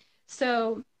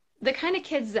 So the kind of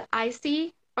kids that I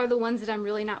see are the ones that I'm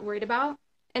really not worried about.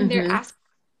 And they're asking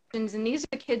questions, and these are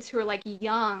the kids who are like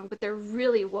young, but they're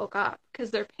really woke up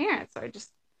because their parents are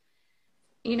just,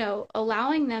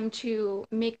 allowing them to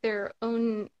make their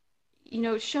own,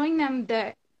 showing them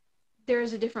that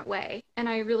there's a different way. And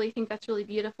I really think that's really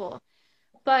beautiful.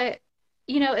 But,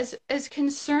 as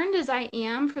concerned as I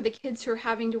am for the kids who are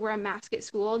having to wear a mask at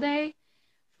school all day,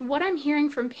 what I'm hearing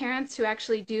from parents who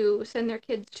actually do send their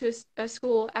kids to a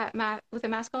school with a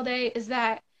mask all day is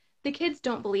that the kids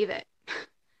don't believe it.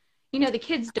 The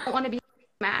kids don't want to be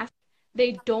masked.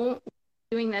 They don't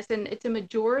doing this, and it's a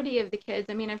majority of the kids.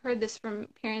 I mean, I've heard this from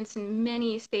parents in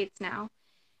many states now.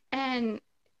 And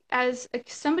as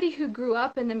somebody who grew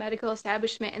up in the medical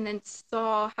establishment and then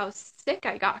saw how sick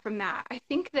I got from that, I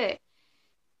think that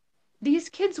these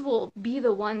kids will be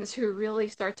the ones who really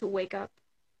start to wake up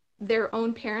their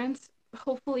own parents.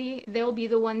 Hopefully, they'll be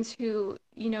the ones who,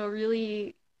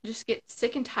 really just get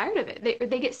sick and tired of it.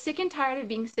 They get sick and tired of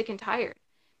being sick and tired.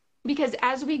 Because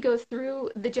as we go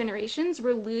through the generations,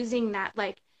 we're losing that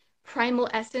like primal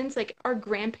essence. Like our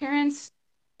grandparents'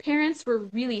 parents were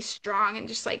really strong and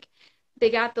just like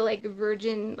they got the like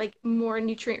virgin, like more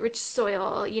nutrient rich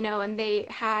soil, and they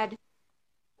had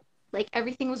like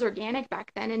everything was organic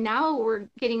back then. And now we're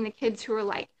getting the kids who are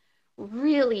like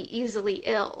really easily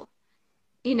ill,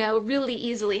 really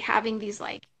easily having these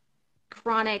like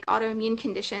chronic autoimmune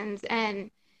conditions. And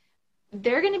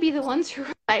they're going to be the ones who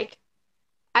are like,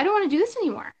 I don't want to do this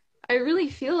anymore. I really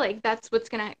feel like that's it's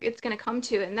gonna come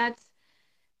to, and that's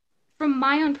from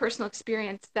my own personal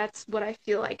experience. That's what I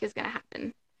feel like is gonna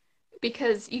happen,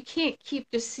 because you can't keep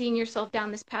just seeing yourself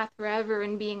down this path forever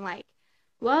and being like,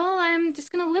 well, I'm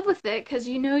just gonna live with it, because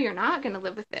you're not gonna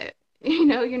live with it.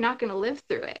 You're not gonna live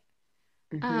through it.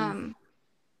 Mm-hmm.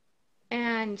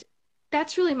 And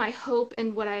that's really my hope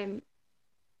and what I'm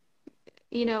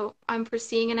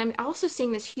foreseeing, and I'm also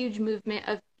seeing this huge movement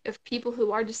of people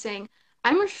who are just saying,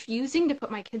 I'm refusing to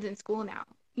put my kids in school now.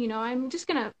 They're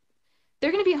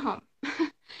gonna be at home.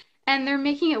 And they're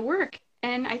making it work.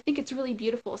 And I think it's really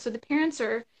beautiful. So the parents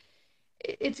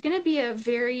it's gonna be a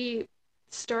very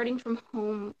starting from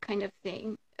home kind of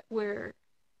thing, where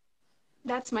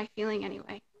that's my feeling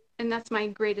anyway. And that's my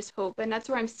greatest hope. And that's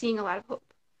where I'm seeing a lot of hope.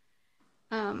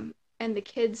 And the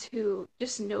kids who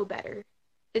just know better.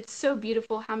 It's so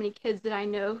beautiful how many kids that I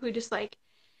know who just like,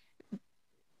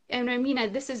 and I mean,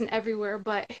 this isn't everywhere,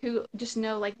 but who just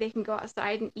know like they can go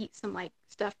outside and eat some like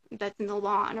stuff that's in the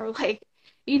lawn, or like,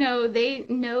 they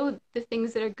know the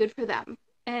things that are good for them.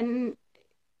 And,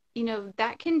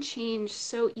 that can change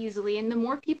so easily. And the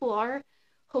more people are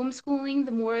homeschooling,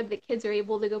 the more the kids are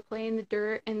able to go play in the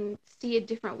dirt and see a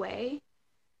different way,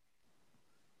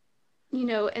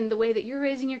 and the way that you're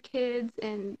raising your kids.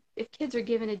 And if kids are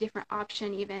given a different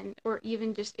option even, or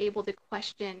even just able to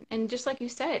question, and just like you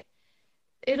said,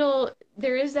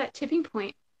 there is that tipping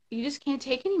point. You just can't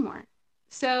take anymore.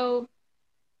 So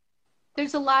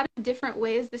there's a lot of different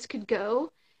ways this could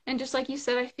go. And just like you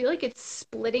said, I feel like it's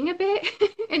splitting a bit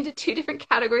into two different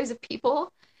categories of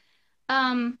people.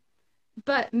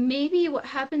 But maybe what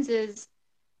happens is,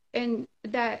 and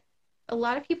that a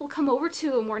lot of people come over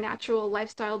to a more natural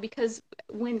lifestyle, because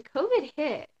when COVID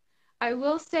hit, I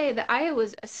will say that I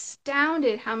was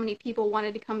astounded how many people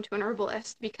wanted to come to an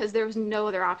herbalist because there was no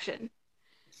other option.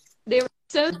 They were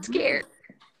so scared.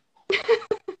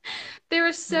 They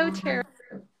were so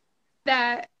terrified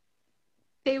that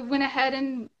they went ahead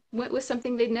and went with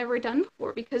something they'd never done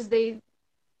before, because they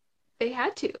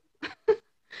had to.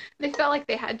 They felt like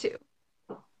they had to.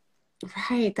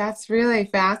 Right. That's really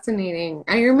fascinating.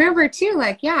 I remember too,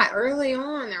 like, yeah, early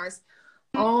on there was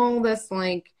all this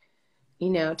like,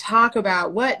 talk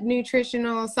about what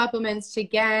nutritional supplements to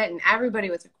get, and everybody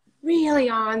was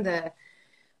really on the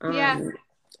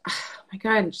oh my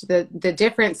gosh, the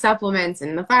different supplements,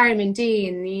 and the vitamin D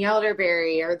and the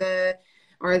elderberry, or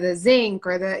the zinc,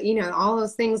 or the all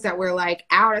those things that were like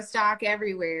out of stock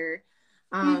everywhere.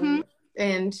 And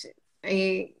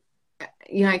I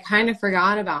kind of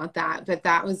forgot about that, but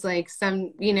that was like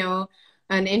some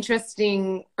an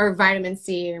interesting, or vitamin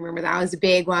C, I remember that was a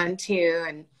big one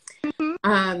too.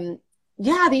 And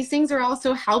yeah, these things are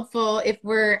also helpful if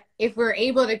we're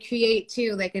able to create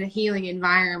too like a healing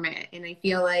environment. And I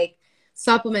feel like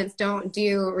supplements don't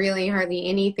do really hardly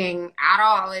anything at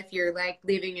all if you're like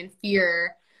living in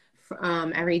fear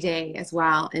every day as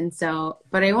well. And so,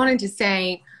 but I wanted to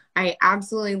say, I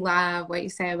absolutely love what you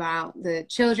say about the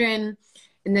children,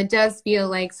 and that does feel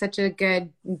like such a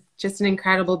good, just an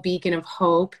incredible beacon of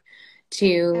hope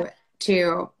to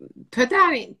put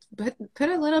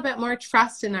a little bit more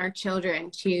trust in our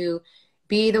children, to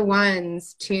be the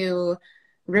ones to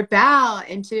rebel,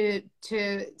 and to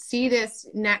see this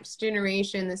next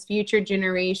generation, this future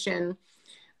generation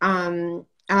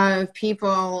of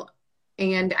people.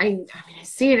 And I mean, I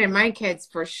see it in my kids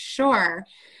for sure.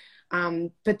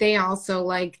 But they also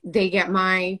they get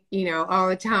my, all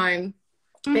the time,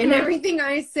 and everything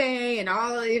I say, and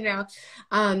all,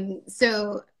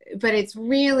 so, but it's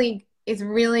really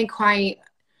quite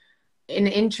an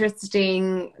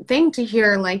interesting thing to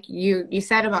hear, like you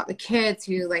said about the kids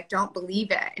who don't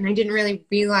believe it. And I didn't really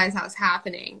realize that was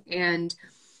happening. And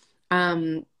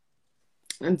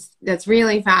that's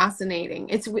really fascinating.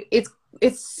 It's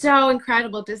it's so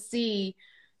incredible to see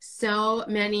so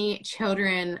many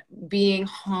children being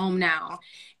home now.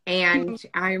 And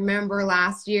I remember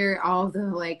last year, all the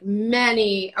like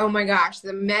many, oh my gosh,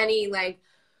 the many like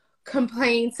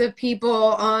complaints of people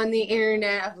on the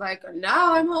internet of like,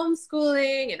 now I'm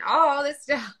homeschooling and all this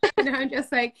stuff. And I'm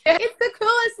just like, it's the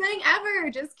coolest thing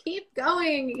ever. Just keep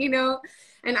going, you know.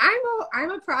 And I'm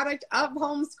a product of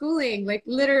homeschooling, like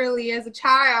literally as a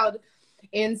child.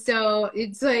 And so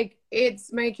it's like,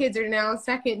 it's my kids are now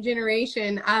second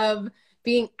generation of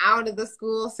being out of the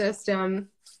school system.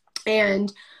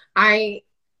 And I'm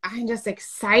just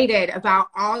excited about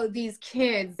all of these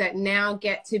kids that now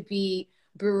get to be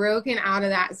broken out of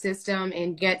that system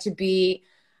and get to be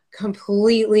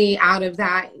completely out of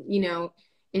that, you know,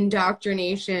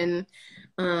 indoctrination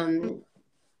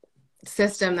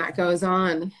system that goes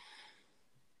on.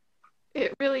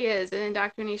 It really is an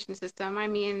indoctrination system. I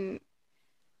mean,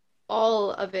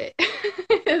 all of it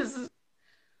is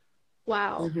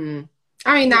wow. Mm-hmm.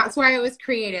 I mean, that's why it was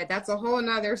created. That's a whole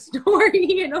nother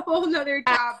story and a whole nother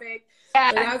topic.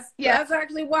 Yeah. But that's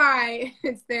actually why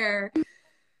it's there.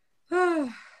 So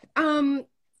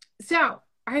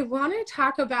I want to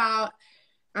talk about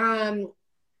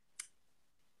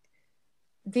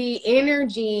the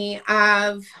energy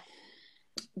of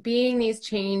being these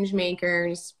change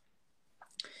makers.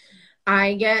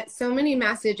 I get so many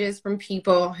messages from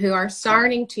people who are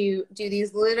starting to do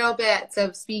these little bits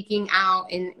of speaking out,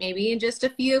 and maybe just a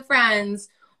few friends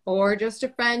or just a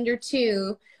friend or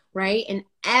two, right? And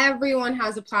everyone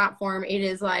has a platform. It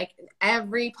is like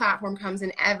every platform comes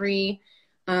in every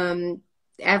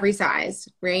size,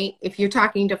 right? If you're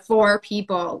talking to 4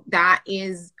 people, that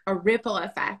is a ripple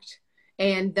effect.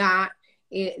 And that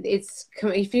it's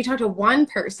if you talk to one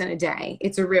person a day,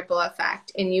 it's a ripple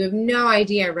effect, and you have no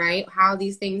idea, right, how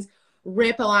these things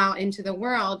ripple out into the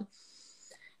world.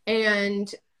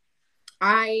 And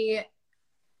I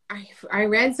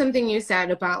read something you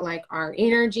said about like our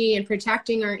energy and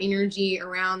protecting our energy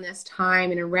around this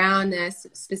time and around this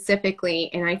specifically,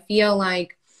 and I feel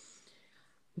like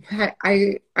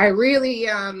I really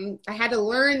I had to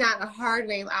learn that the hard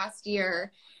way last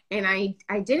year. And I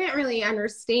didn't really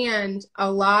understand a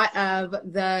lot of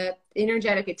the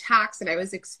energetic attacks that I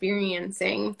was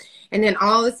experiencing. And then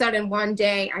all of a sudden one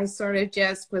day I sort of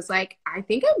just was like, I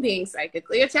think I'm being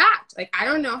psychically attacked. Like, I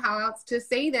don't know how else to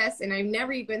say this. And I've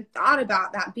never even thought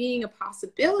about that being a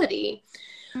possibility.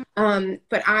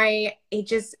 But it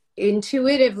just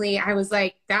intuitively, I was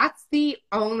like, that's the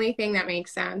only thing that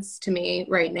makes sense to me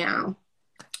right now.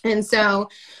 And so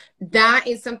that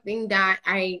is something that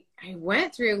I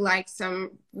went through, like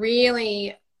some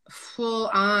really full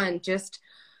on, just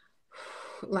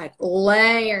like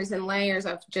layers and layers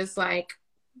of just like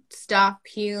stuff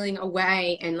peeling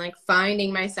away, and like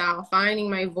finding myself, finding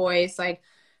my voice, like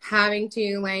having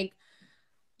to like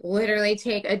literally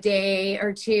take a day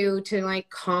or two to like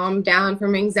calm down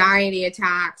from anxiety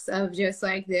attacks of just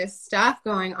like this stuff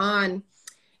going on.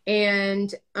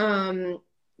 And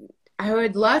I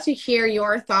would love to hear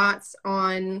your thoughts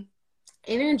on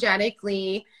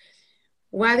energetically,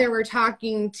 whether we're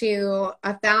talking to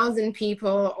 1,000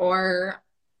 people or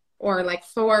like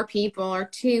 4 people or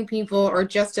 2 people or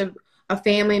just a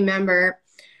family member.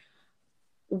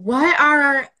 What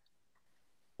are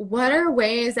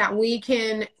ways that we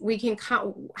can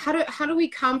come, how do we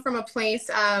come from a place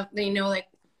of, you know, like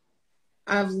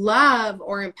of love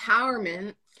or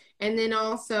empowerment, and then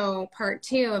also part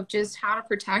 2 of just how to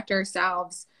protect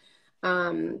ourselves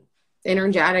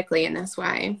energetically in this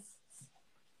way?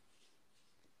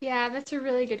 Yeah, that's a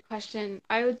really good question.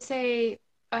 I would say,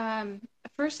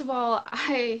 first of all,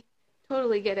 I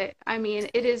totally get it. I mean,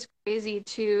 it is crazy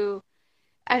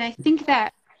and I think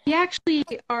that we actually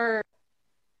are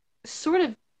sort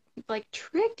of like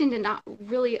tricked into not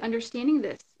really understanding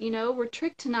this. You know, we're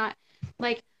tricked to not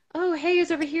like, oh, hey,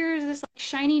 it's over here is this like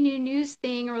shiny new news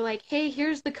thing, or like, hey,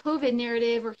 here's the COVID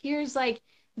narrative, or here's like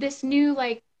this new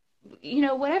like, you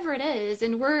know, whatever it is,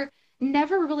 and we're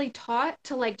never really taught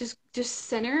to like just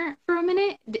center for a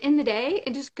minute in the day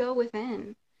and just go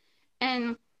within.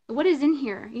 And what is in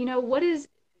here? You know,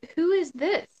 who is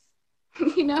this?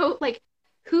 You know, like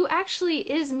who actually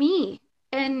is me?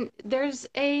 And there's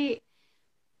a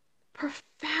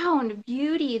profound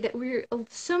beauty that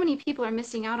so many people are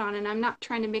missing out on. And I'm not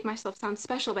trying to make myself sound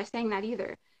special by saying that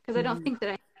either, because I don't think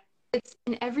that it's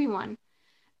in everyone,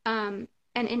 and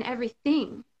in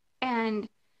everything. And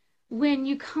when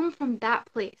you come from that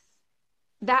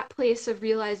place of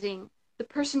realizing the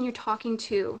person you're talking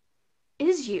to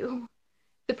is you,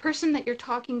 the person that you're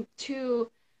talking to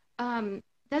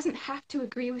doesn't have to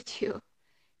agree with you.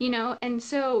 And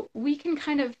so we can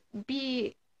kind of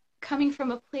be coming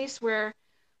from a place where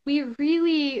we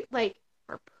really like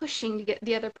are pushing to get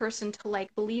the other person to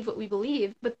like believe what we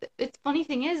believe. But it's funny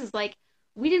thing is like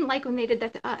we didn't like when they did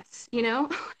that to us.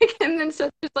 And then so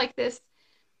it's like this,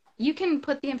 you can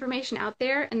put the information out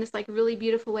there in this like really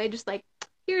beautiful way, just like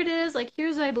here it is, like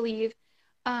here's what I believe.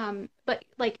 But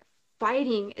like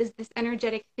fighting is this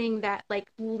energetic thing that like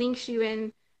links you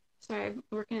in. Sorry, I'm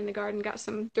working in the garden, got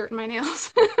some dirt in my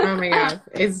nails. Oh my gosh.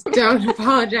 Don't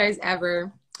apologize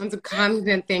ever. It's a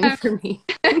constant thing for me.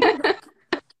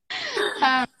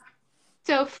 um,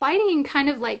 so fighting kind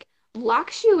of like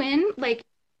locks you in, like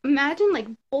imagine like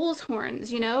bull's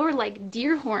horns, or like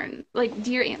deer horn, like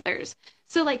deer antlers.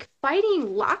 So like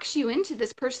fighting locks you into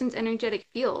this person's energetic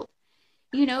field,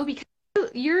 because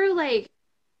you're like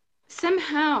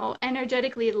somehow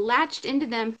energetically latched into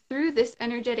them through this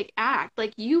energetic act.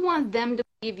 Like you want them to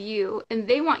believe you and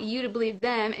they want you to believe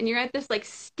them, and you're at this like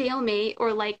stalemate,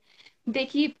 or like they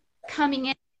keep coming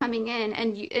in,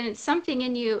 and it's something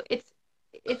in you, it's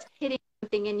hitting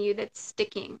something in you that's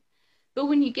sticking. But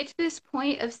when you get to this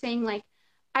point of saying like,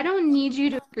 I don't need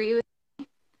you to agree with me,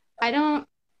 I don't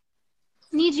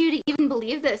need you to even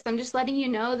believe this, I'm just letting you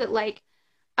know that like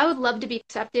I would love to be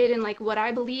accepted in like what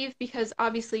I believe, because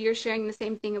obviously you're sharing the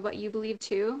same thing of what you believe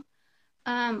too.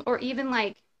 Or even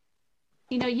like,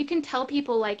 you can tell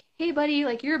people like, hey buddy,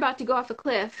 like you're about to go off a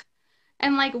cliff.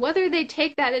 And like whether they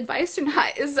take that advice or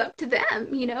not is up to them,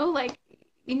 like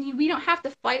we don't have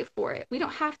to fight for it. We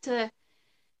don't have to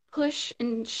push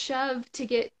and shove to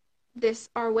get this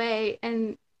our way.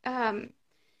 And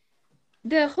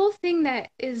the whole thing that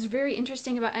is very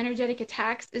interesting about energetic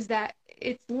attacks is that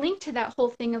it's linked to that whole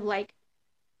thing of like,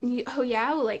 oh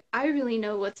yeah, well, like I really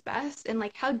know what's best, and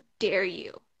like how dare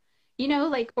you,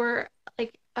 like, or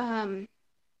like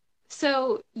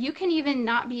so you can even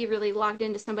not be really logged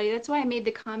into somebody. That's why I made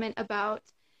the comment about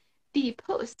the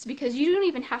posts, because you don't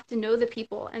even have to know the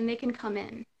people and they can come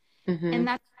in. Mm-hmm. And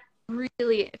that's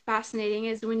really fascinating,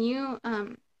 is when you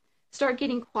start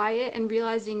getting quiet and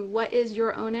realizing what is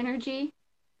your own energy,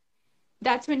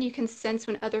 that's when you can sense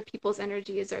when other people's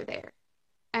energies are there.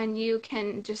 And you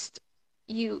can just,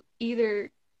 you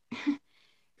either,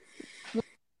 what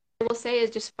I will say is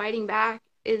just fighting back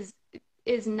is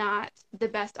not the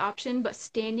best option, but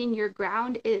standing your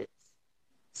ground is.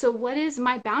 So what is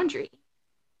my boundary?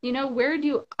 Where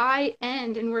do I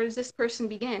end and where does this person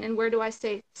begin? And where do I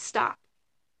say stop?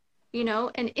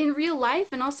 And in real life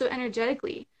and also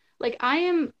energetically, like I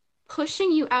am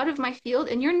pushing you out of my field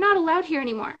and you're not allowed here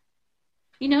anymore.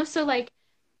 So like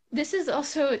this is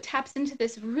also taps into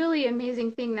this really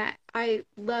amazing thing that I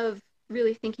love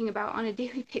really thinking about on a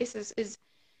daily basis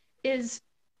is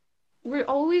we're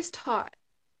always taught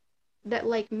that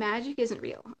like magic isn't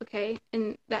real, okay?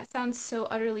 And that sounds so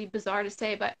utterly bizarre to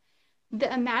say, but the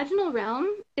imaginal realm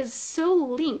is so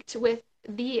linked with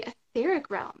the etheric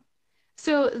realm.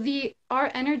 So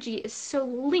our energy is so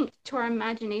linked to our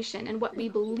imagination and what we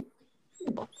believe.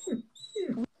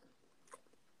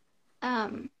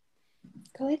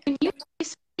 When you see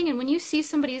something and when you see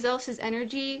somebody else's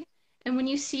energy, and when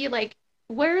you see like,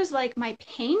 where's like my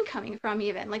pain coming from,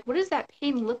 even like what does that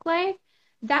pain look like,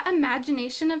 that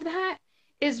imagination of that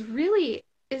is really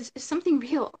is something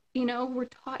real. We're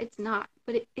taught it's not,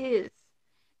 but it is.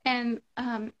 And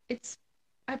it's,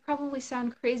 I probably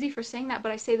sound crazy for saying that,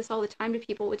 but I say this all the time to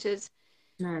people, which is,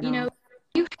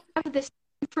 you have this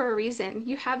for a reason.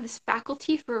 You have this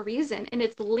faculty for a reason, and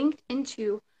it's linked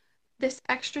into this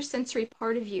extrasensory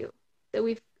part of you that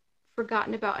we've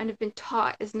forgotten about and have been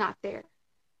taught is not there.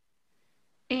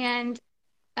 And,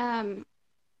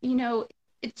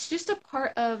 it's just a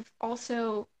part of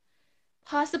also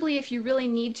possibly, if you really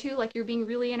need to, like you're being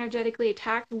really energetically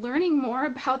attacked, learning more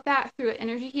about that through an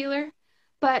energy healer.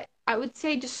 But I would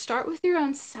say just start with your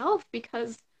own self,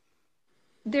 because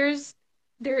there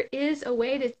is a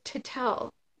way to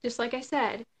tell. Just like I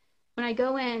said, when I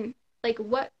go in, like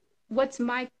what's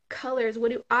my colors?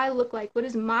 What do I look like? What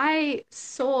does my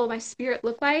soul, my spirit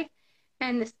look like?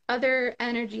 And this other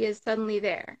energy is suddenly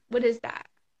there. What is that?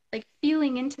 Like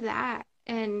feeling into that.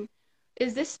 And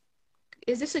is this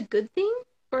a good thing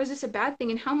or is this a bad thing?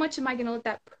 And how much am I going to let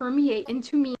that permeate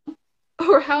into me?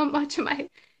 Or how much am I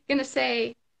going to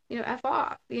say, F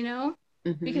off,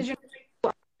 Mm-hmm. because you're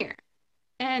not here.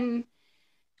 And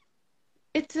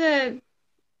it's a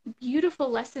beautiful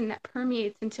lesson that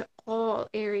permeates into all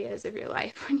areas of your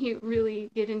life when you really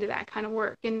get into that kind of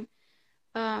work. And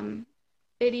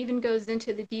it even goes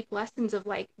into the deep lessons of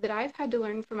like that I've had to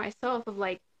learn for myself of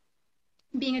like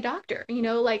being a doctor,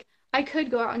 like I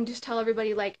could go out and just tell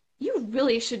everybody like, you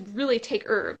really should really take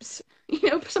herbs,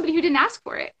 somebody who didn't ask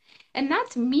for it. And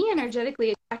that's me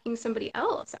energetically attacking somebody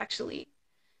else, actually.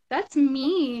 That's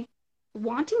me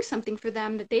wanting something for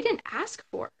them that they didn't ask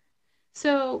for.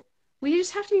 So we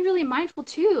just have to be really mindful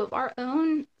too of our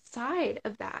own side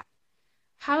of that.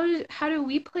 How do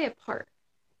we play a part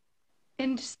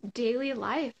in just daily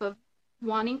life of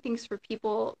wanting things for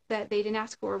people that they didn't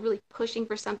ask for, really pushing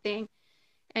for something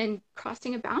and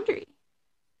crossing a boundary?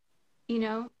 You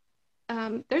know,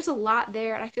 there's a lot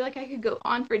there, and I feel like I could go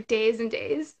on for days and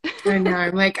days. I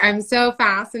know. I'm so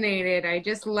fascinated. I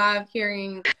just love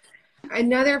hearing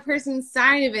another person's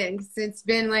side of it, because it's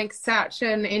been like such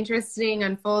an interesting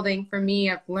unfolding for me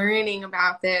of learning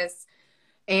about this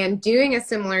and doing a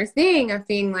similar thing of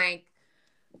being like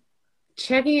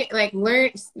checking, like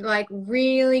learn, like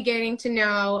really getting to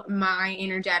know my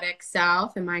energetic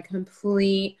self and my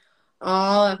complete,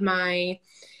 all of my,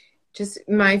 just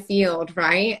my field,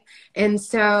 right? And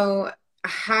so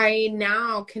I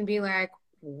now can be like,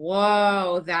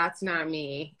 whoa, that's not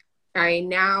me. I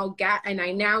now get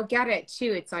it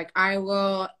too. It's like I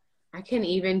can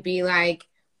even be like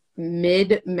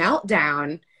mid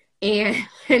meltdown and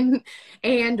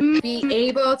and be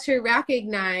able to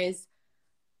recognize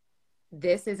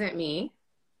this isn't me,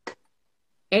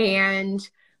 and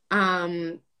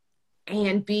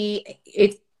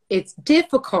it's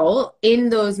difficult in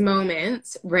those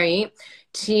moments, right,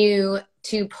 to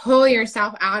pull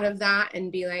yourself out of that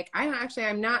and be like,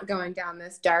 I'm not going down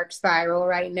this dark spiral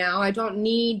right now. I don't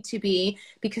need to be,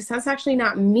 because that's actually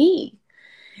not me.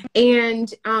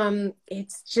 And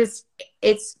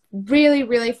it's really,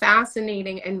 really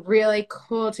fascinating and really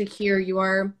cool to hear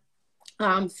your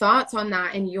thoughts on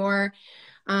that and your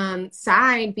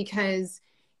side, because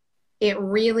it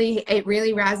really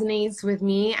resonates with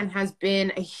me and has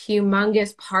been a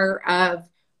humongous part of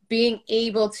being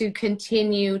able to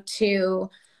continue to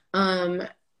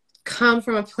come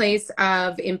from a place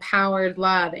of empowered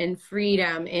love and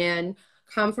freedom, and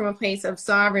come from a place of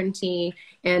sovereignty,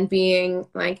 and being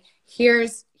like,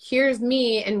 here's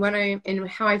me and and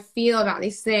how I feel about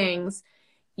these things.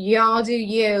 Y'all do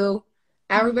you.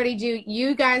 Everybody do,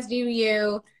 you guys do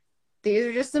you. These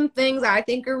are just some things I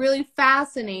think are really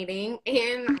fascinating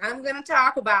and I'm going to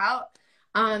talk about.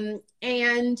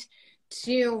 And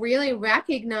to really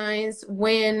recognize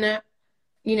when,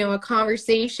 a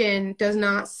conversation does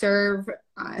not serve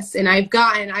us. And I've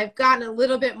gotten a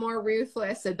little bit more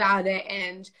ruthless about it.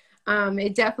 And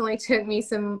it definitely took me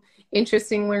some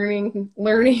interesting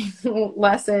learning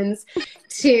lessons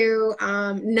to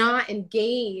not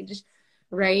engage,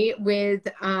 right, with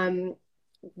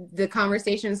the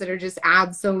conversations that are just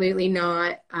absolutely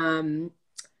not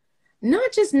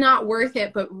just not worth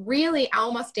it, but really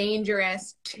almost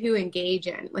dangerous to engage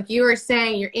in. Like you were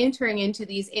saying, you're entering into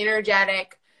these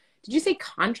energetic, did you say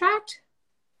contract?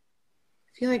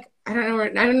 I feel like, I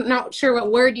don't know, I'm not sure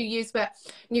what word you use, but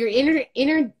you're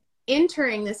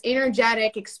entering this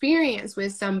energetic experience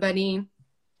with somebody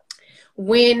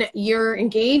when you're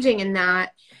engaging in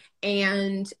that.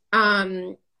 And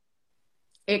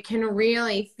it can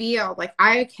really feel like,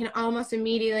 I can almost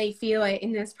immediately feel it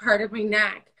in this part of my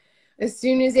neck. As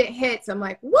soon as it hits, I'm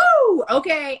like, whoa,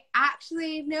 okay,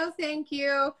 actually, no, thank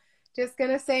you. Just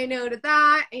gonna say no to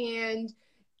that. And,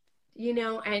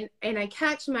 and I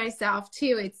catch myself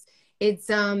too. It's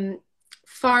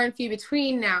far and few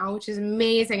between now, which is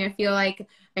amazing. I feel like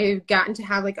I've gotten to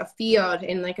have like a field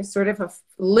and like a sort of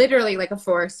literally like a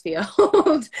force field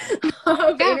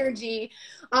of energy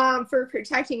for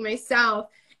protecting myself.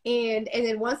 And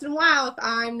then once in a while, if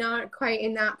I'm not quite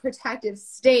in that protective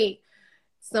state,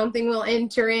 something will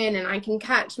enter in and I can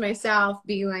catch myself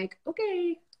be like,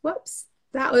 okay, whoops,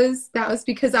 that was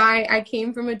because I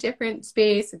came from a different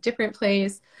space, a different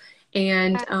place.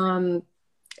 And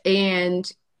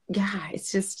yeah,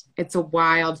 it's a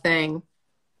wild thing.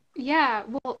 Yeah,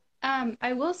 well,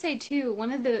 I will say too,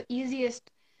 one of the easiest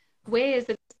ways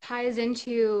that this ties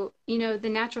into, the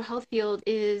natural health field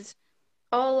is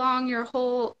all along your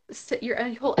whole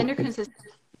endocrine system,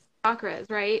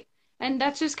 chakras, right? And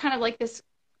that's just kind of like this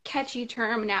catchy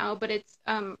term now, but it's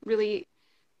really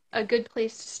a good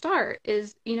place to start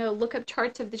is, look up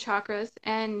charts of the chakras,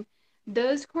 and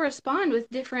those correspond with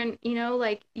different,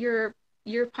 like your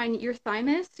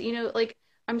thymus, like,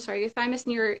 I'm sorry, your thymus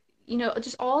and your,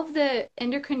 just all of the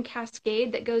endocrine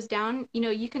cascade that goes down,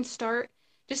 you can start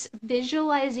just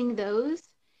visualizing those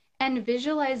and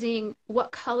visualizing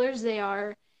what colors they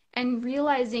are, and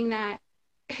realizing that,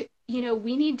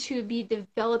 we need to be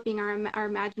developing our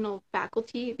imaginal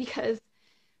faculty, because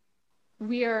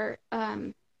we are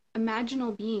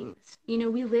imaginal beings. You know,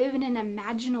 we live in an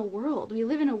imaginal world. We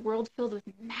live in a world filled with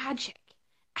magic,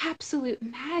 absolute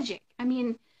magic. I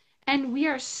mean, and we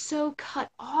are so cut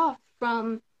off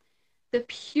from the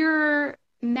pure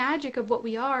magic of what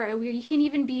we are. And we can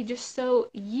even be just so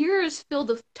years filled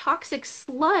with toxic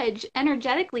sludge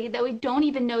energetically that we don't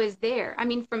even know is there. I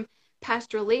mean, from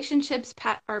past relationships,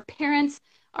 our parents,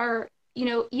 our, you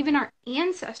know, even our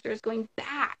ancestors going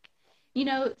back, you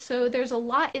know, so there's a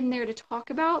lot in there to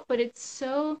talk about, but it's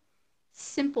so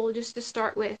simple just to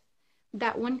start with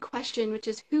that one question, which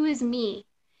is, who is me?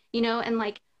 You know, and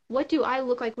like, what do I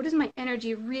look like? What does my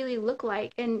energy really look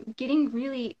like? And getting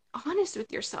really honest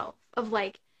with yourself of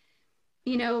like,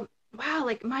 you know, wow,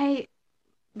 like my,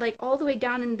 like all the way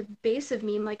down in the base of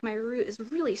me, like my root is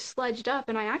really sludged up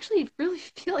and I actually really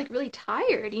feel like really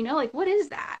tired, you know, like what is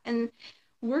that? And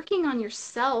working on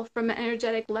yourself from an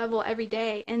energetic level every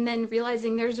day and then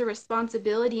realizing there's a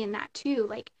responsibility in that too.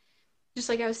 Like, just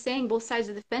like I was saying, both sides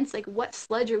of the fence, like what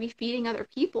sludge are we feeding other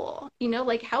people? You know,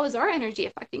 like how is our energy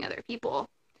affecting other people?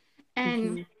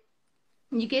 And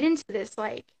you get into this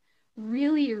like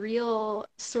really real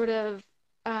sort of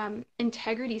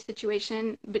integrity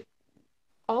situation, but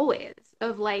always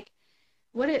of like,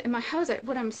 how is it,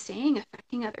 what I'm saying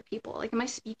affecting other people? Like, am I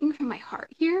speaking from my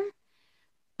heart here?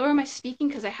 Or am I speaking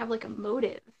because I have like a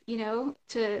motive, you know,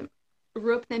 to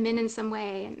rope them in some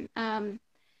way? And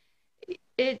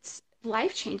it's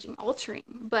life-changing, altering,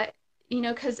 but you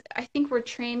know, because I think we're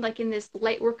trained like in this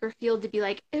light worker field to be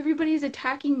like, everybody's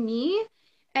attacking me.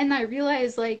 And I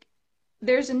realize like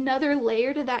there's another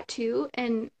layer to that too.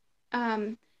 And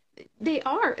they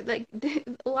are like,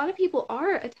 a lot of people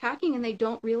are attacking and they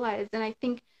don't realize. And I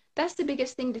think that's the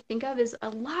biggest thing to think of is a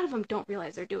lot of them don't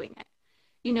realize they're doing it,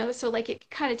 you know? So like it can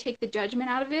kind of take the judgment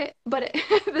out of it. But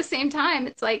at the same time,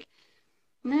 it's like,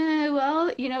 nah,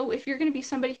 well, you know, if you're going to be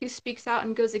somebody who speaks out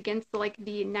and goes against like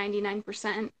the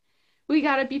 99%, we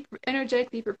got to be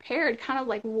energetically prepared, kind of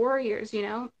like warriors, you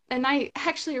know? And I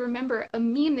actually remember a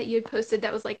meme that you had posted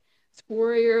that was like this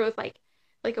warrior with like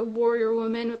a warrior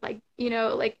woman with like, you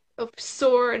know, like a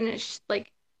sword and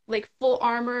like full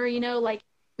armor, you know, like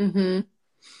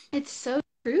it's so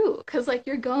true because like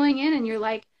you're going in and you're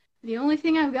like, the only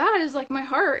thing I've got is like my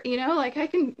heart, you know, like I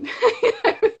can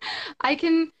I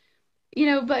can, you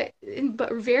know, but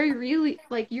very really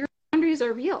like your boundaries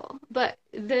are real, but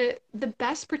the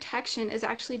best protection is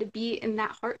actually to be in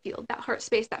that heart field, that heart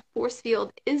space, that force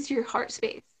field is your heart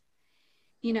space,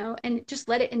 you know, and just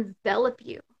let it envelop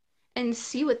you and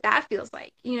see what that feels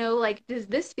like, you know, like does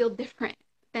this feel different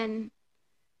than,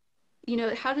 you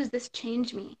know, how does this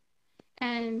change me?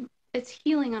 And it's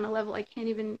healing on a level I can't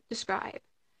even describe.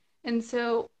 And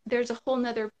so there's a whole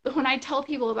nother, when I tell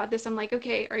people about this, I'm like,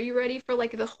 okay, are you ready for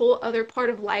like the whole other part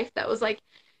of life that was like,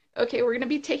 okay, we're going to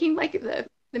be taking like the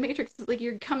matrix, like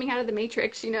you're coming out of the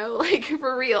matrix, you know, like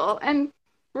for real. And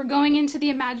we're going into the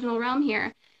imaginal realm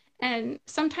here. And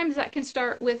sometimes that can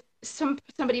start with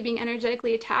somebody being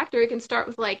energetically attacked, or it can start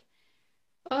with like,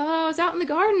 oh, I was out in the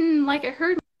garden, like I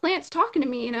heard plants talking to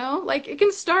me, you know, like it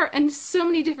can start in so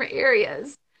many different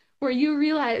areas where you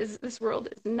realize this world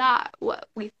is not what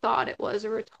we thought it was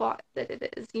or were taught that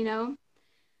it is, you know?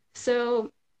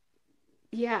 So,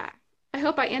 yeah, I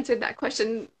hope I answered that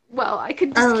question well. I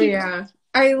could just keep. Yeah.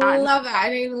 I love that.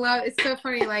 I love it's so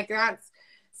funny. Like that's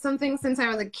something since I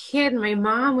was a kid, my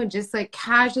mom would just like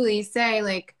casually say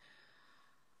like,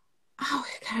 oh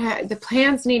God, the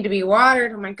plants need to be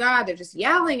watered. Oh my God, they're just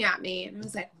yelling at me. And I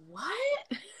was like,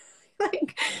 what?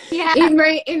 Like Yeah.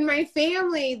 in my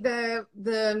family,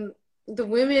 the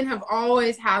women have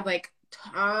always had like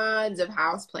tons of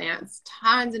house plants,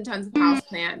 tons and tons of house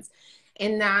plants.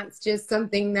 And that's just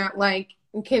something that like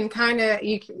can kind of,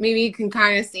 maybe you can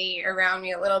kind of see around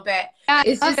me a little bit.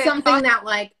 It's just something that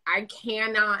like I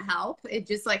cannot help. It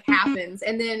just like happens.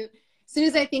 And then as soon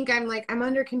as I think I'm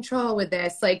under control with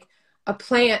this, like a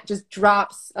plant just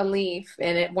drops a leaf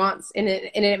and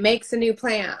it makes a new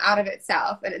plant out of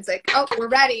itself. And it's like, oh, we're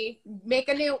ready.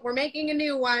 We're making a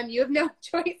new one. You have no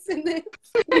choice in this,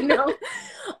 you know?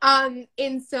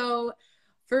 And so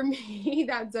for me,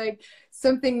 that's like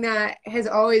something that has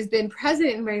always been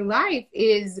present in my life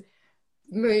is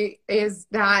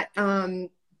that,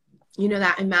 you know,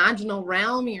 that imaginal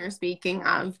realm you're speaking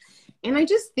of. And I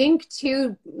just think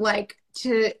too, like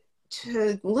to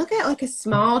look at like a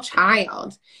small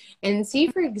child and see,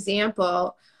 for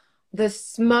example,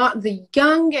 the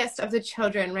youngest of the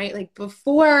children, right? Like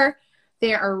before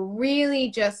they are really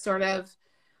just sort of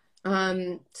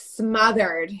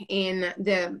smothered in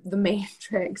the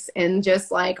matrix and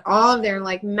just like all of their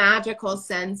like magical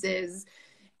senses.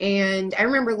 And I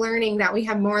remember learning that we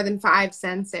have more than 5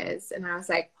 senses. And I was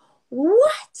like,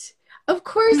 What? Of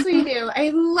course we do.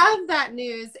 I love that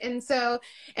news. And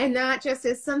that just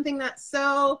is something that's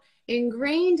so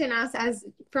ingrained in us as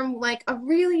from like a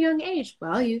really young age.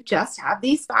 Well, you just have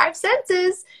these five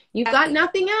senses. You've got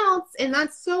nothing else. And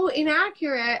that's so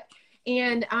inaccurate.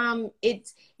 And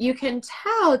it's, you can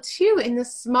tell too in the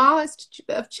smallest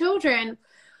of children,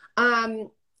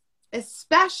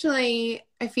 especially,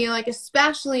 I feel like,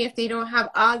 especially if they don't have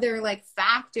other like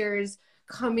factors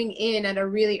coming in at a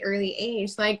really early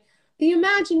age, like the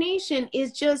imagination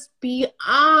is just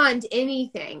beyond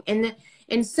anything.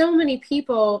 And so many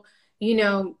people, you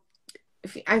know,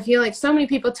 I feel like so many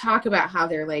people talk about how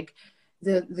they're like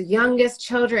the youngest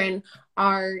children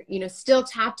are, you know, still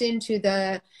tapped into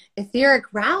the etheric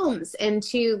realms and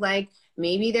to like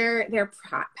maybe their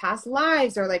past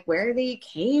lives or like where they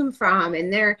came from,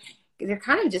 and they're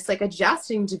kind of just like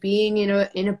adjusting to being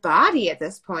in a body at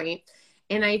this point.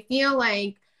 And I feel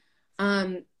like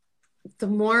the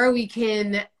more we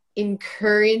can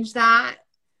encourage that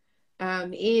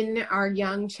in our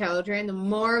young children, the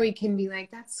more we can be like,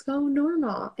 that's so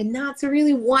normal and that's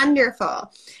really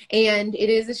wonderful. And it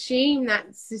is a shame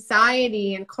that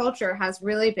society and culture has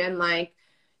really been like,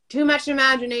 too much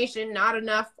imagination, not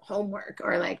enough homework,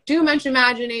 or like too much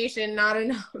imagination, not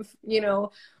enough, you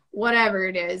know, whatever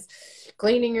it is,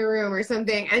 cleaning your room or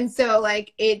something. And so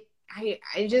like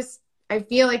I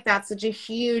feel like that's such a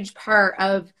huge part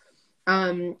of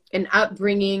an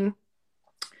upbringing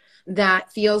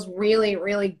that feels really,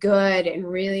 really good and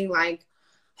really like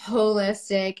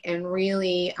holistic and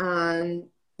really, you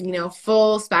know,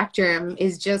 full spectrum,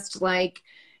 is just like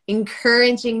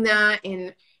encouraging that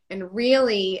and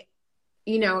really,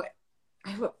 you know,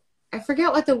 I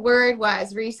forget what the word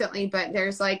was recently, but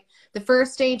there's like the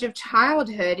first stage of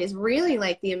childhood is really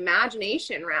like the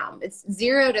imagination realm. It's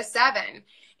 0 to 7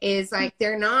 is like,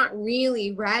 they're not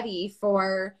really ready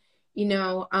for, you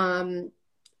know,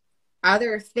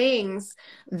 other things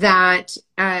that,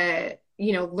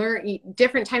 you know, learn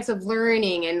different types of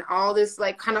learning and all this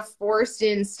like kind of forced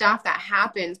in stuff that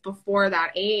happens before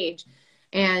that age.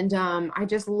 And I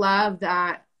just love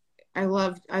that.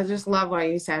 I just love what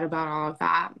you said about all of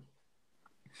that.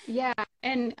 Yeah,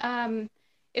 and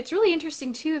it's really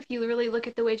interesting too if you really look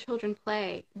at the way children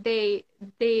play. They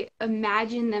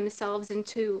imagine themselves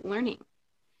into learning.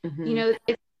 You Mm-hmm. know,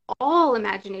 it's all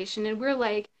imagination, and we're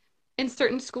like, in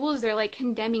certain schools they're like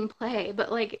condemning play,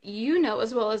 but like you know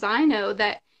as well as I know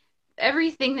that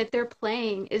everything that they're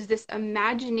playing is this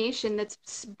imagination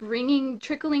that's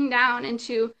trickling down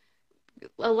into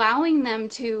allowing them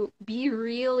to be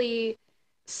really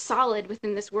solid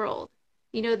within this world.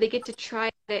 You know, they get to try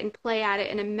it and play at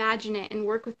it and imagine it and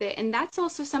work with it. And that's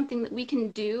also something that we can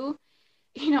do.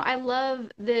 You know, I love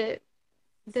the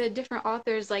different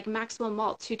authors like Maxwell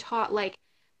Maltz, who taught like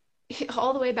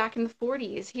all the way back in the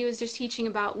 40s. He was just teaching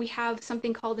about, we have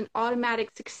something called an automatic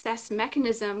success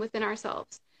mechanism within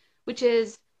ourselves, which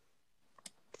is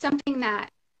something that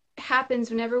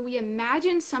happens whenever we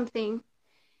imagine something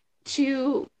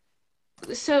to,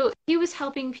 so he was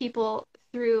helping people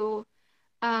through,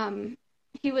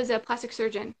 he was a plastic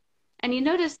surgeon, and he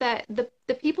noticed that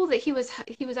the people that he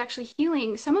was actually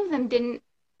healing, some of them didn't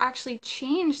actually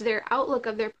change their outlook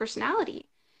of their personality.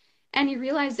 And he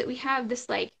realized that we have this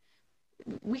like,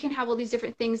 we can have all these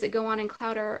different things that go on and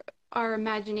cloud our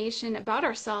imagination about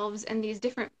ourselves and these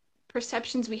different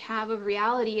perceptions we have of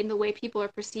reality and the way people are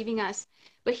perceiving us.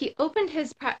 But he opened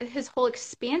his whole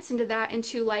expanse into that,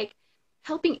 into like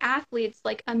helping athletes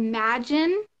like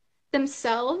imagine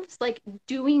themselves like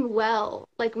doing well,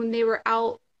 like when they were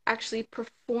out actually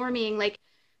performing, like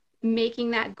making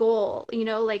that goal, you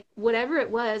know, like whatever it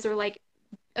was, or like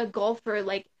a golfer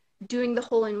like doing the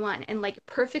hole in one and like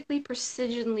perfectly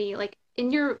precisionally like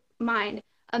in your mind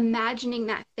imagining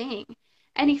that thing.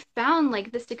 And he found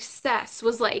like the success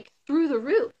was like through the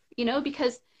roof, you know,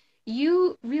 because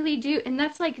you really do. And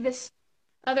that's like this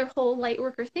other whole light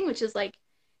worker thing, which is like,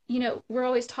 you know, we're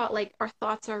always taught like our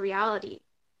thoughts are reality,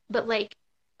 but like,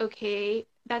 okay,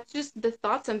 that's just the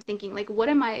thoughts I'm thinking. Like, what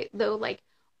am I though, like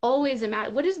always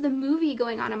imagine? What is the movie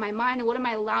going on in my mind, and what am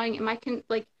I allowing? Am I can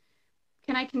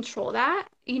I control that?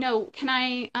 You know, can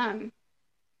I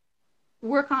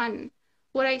work on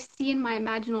what I see in my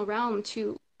imaginal realm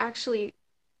to actually,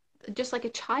 just like a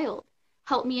child,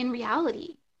 help me in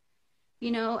reality?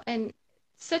 You know, and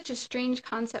such a strange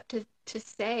concept to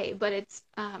say, but it's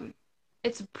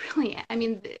brilliant. I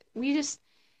mean, we just,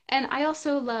 and I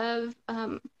also love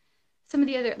some of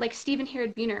the other, like Stephen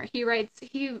Herod Buhner. He writes,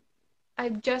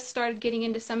 I've just started getting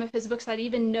into some of his books. I didn't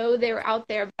even know they were out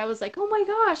there, but I was like, oh my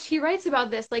gosh, he writes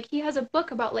about this. Like he has a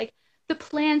book about like the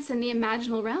plants in the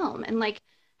imaginal realm, and like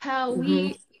how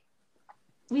Mm-hmm.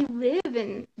 we live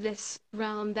in this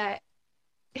realm that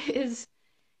is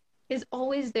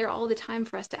always there all the time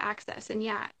for us to access. And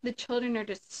yeah, the children are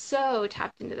just so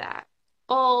tapped into that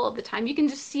all of the time. You can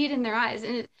just see it in their eyes.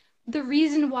 And the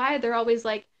reason why they're always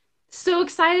like so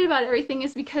excited about everything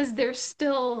is because they're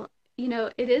still,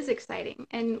 it is exciting.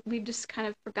 And we've just kind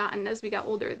of forgotten as we got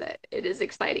older that it is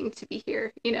exciting to be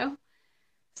here.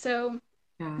 So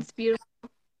Yeah. it's beautiful.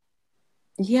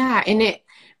 Yeah. And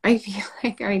I feel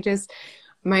like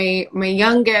my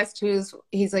youngest,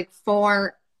 he's like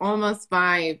 4, almost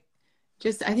 5.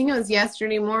 Just, I think it was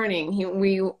yesterday morning.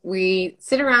 We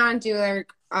sit around, do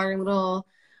our little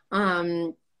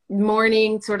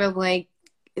morning sort of like,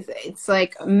 it's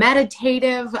like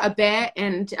meditative a bit,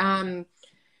 and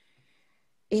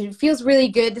it feels really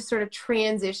good to sort of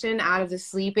transition out of the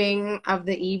sleeping of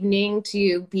the evening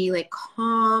to be like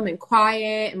calm and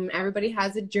quiet, and everybody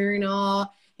has a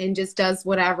journal and just does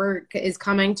whatever is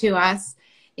coming to us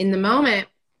in the moment.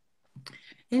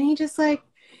 And he just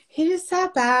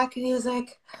sat back and he was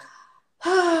like,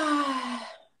 ah,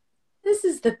 this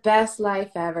is the best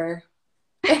life ever.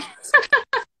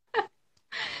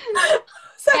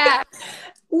 Yeah.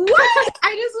 What?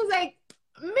 I just was like,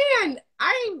 man,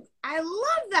 I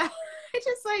love that. I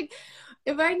just like,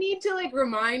 if I need to like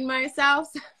remind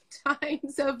myself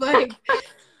sometimes of like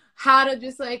how to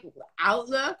just like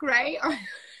outlook, right?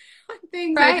 on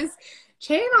things, Right. I just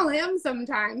channel him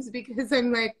sometimes, because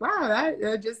I'm like, wow,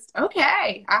 that just,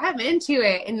 okay, I'm into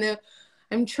it. And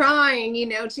I'm trying,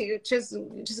 to just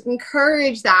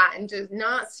encourage that and just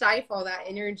not stifle that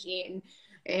energy.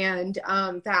 And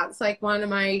that's like one of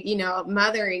my,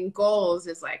 mothering goals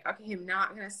is like, okay, I'm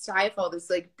not going to stifle this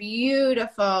like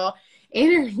beautiful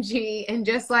energy, and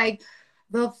just like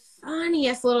the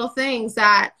funniest little things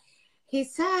that he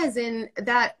says, and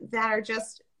that are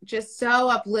just so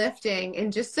uplifting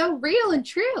and just so real and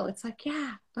true. It's like,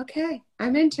 yeah, okay,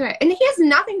 I'm into it. And he has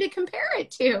nothing to compare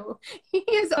it to. He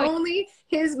has only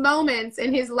his moments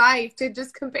in his life to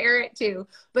just compare it to,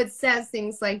 but says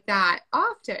things like that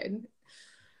often.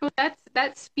 Well,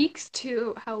 that speaks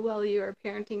to how well you are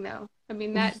parenting, though. I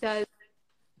mean, that does,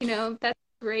 that's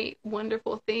a great,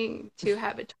 wonderful thing to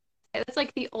have a child. That's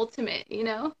like the ultimate,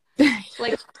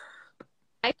 like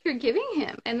you're giving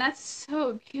him, and that's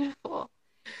so beautiful,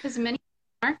 because many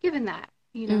aren't given that.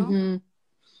 Mm-hmm.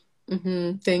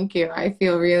 Mm-hmm. Thank you. I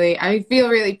feel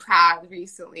really proud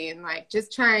recently, and like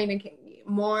just trying to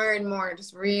more and more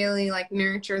just really like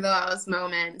nurture those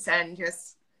moments, and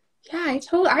just, yeah,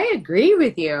 I agree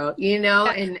with you,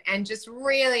 and just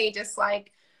really just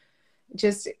like,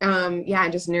 just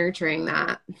nurturing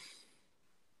that.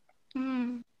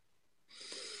 Mm.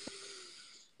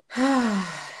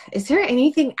 Is there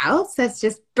anything else that's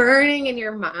just burning in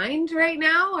your mind right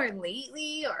now, or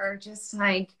lately, or just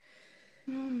like,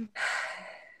 I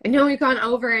know we've gone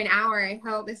over an hour. I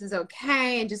hope this is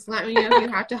okay. And just let me know if you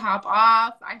have to hop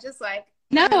off. I just like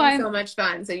having so much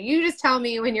fun. So you just tell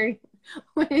me when.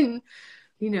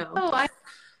 Oh, I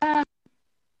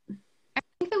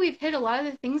think that we've hit a lot of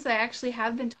the things that I actually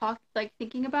have been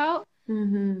thinking about.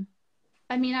 Mm-hmm.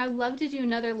 I mean, I'd love to do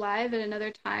another live at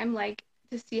another time, like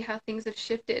to see how things have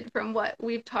shifted from what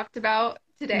we've talked about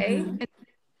today, Mm-hmm.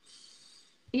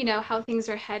 and how things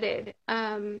are headed.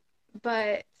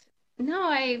 But no,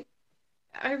 I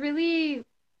really,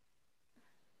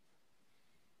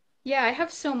 yeah, I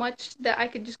have so much that I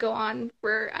could just go on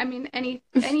for. I mean,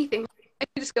 anything. I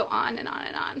could just go on and on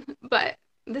and on. But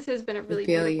this has been a really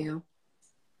beautiful.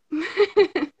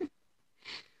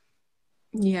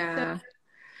 Yeah.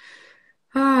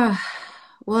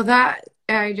 Well,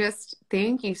 I just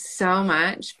thank you so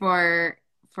much for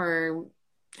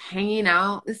hanging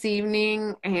out this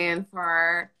evening, and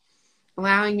for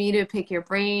allowing me to pick your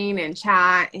brain and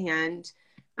chat. And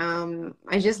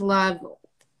I just love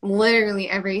literally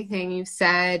everything you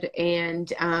said,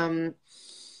 and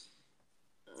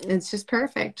it's just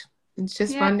perfect. It's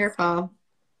just wonderful.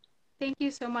 Thank you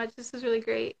so much. This is really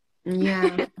great.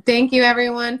 Yeah. Thank you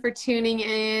everyone for tuning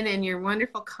in, and your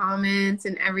wonderful comments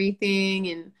and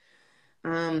everything.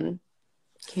 And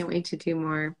can't wait to do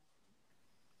more.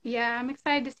 Yeah, I'm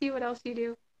excited to see what else you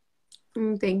do.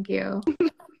 Thank you.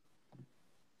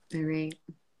 All right.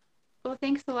 Well,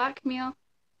 thanks a lot, Camille.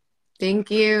 Thank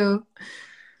you.